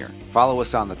Chris Shearn. Follow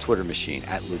us on the Twitter machine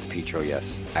at Lou DiPietro,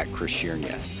 yes, at Chris Shearn,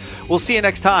 yes. We'll see you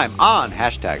next time on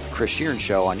 #Chris Shearn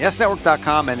Show on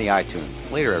YesNetwork.com and the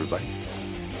iTunes. Later, everybody.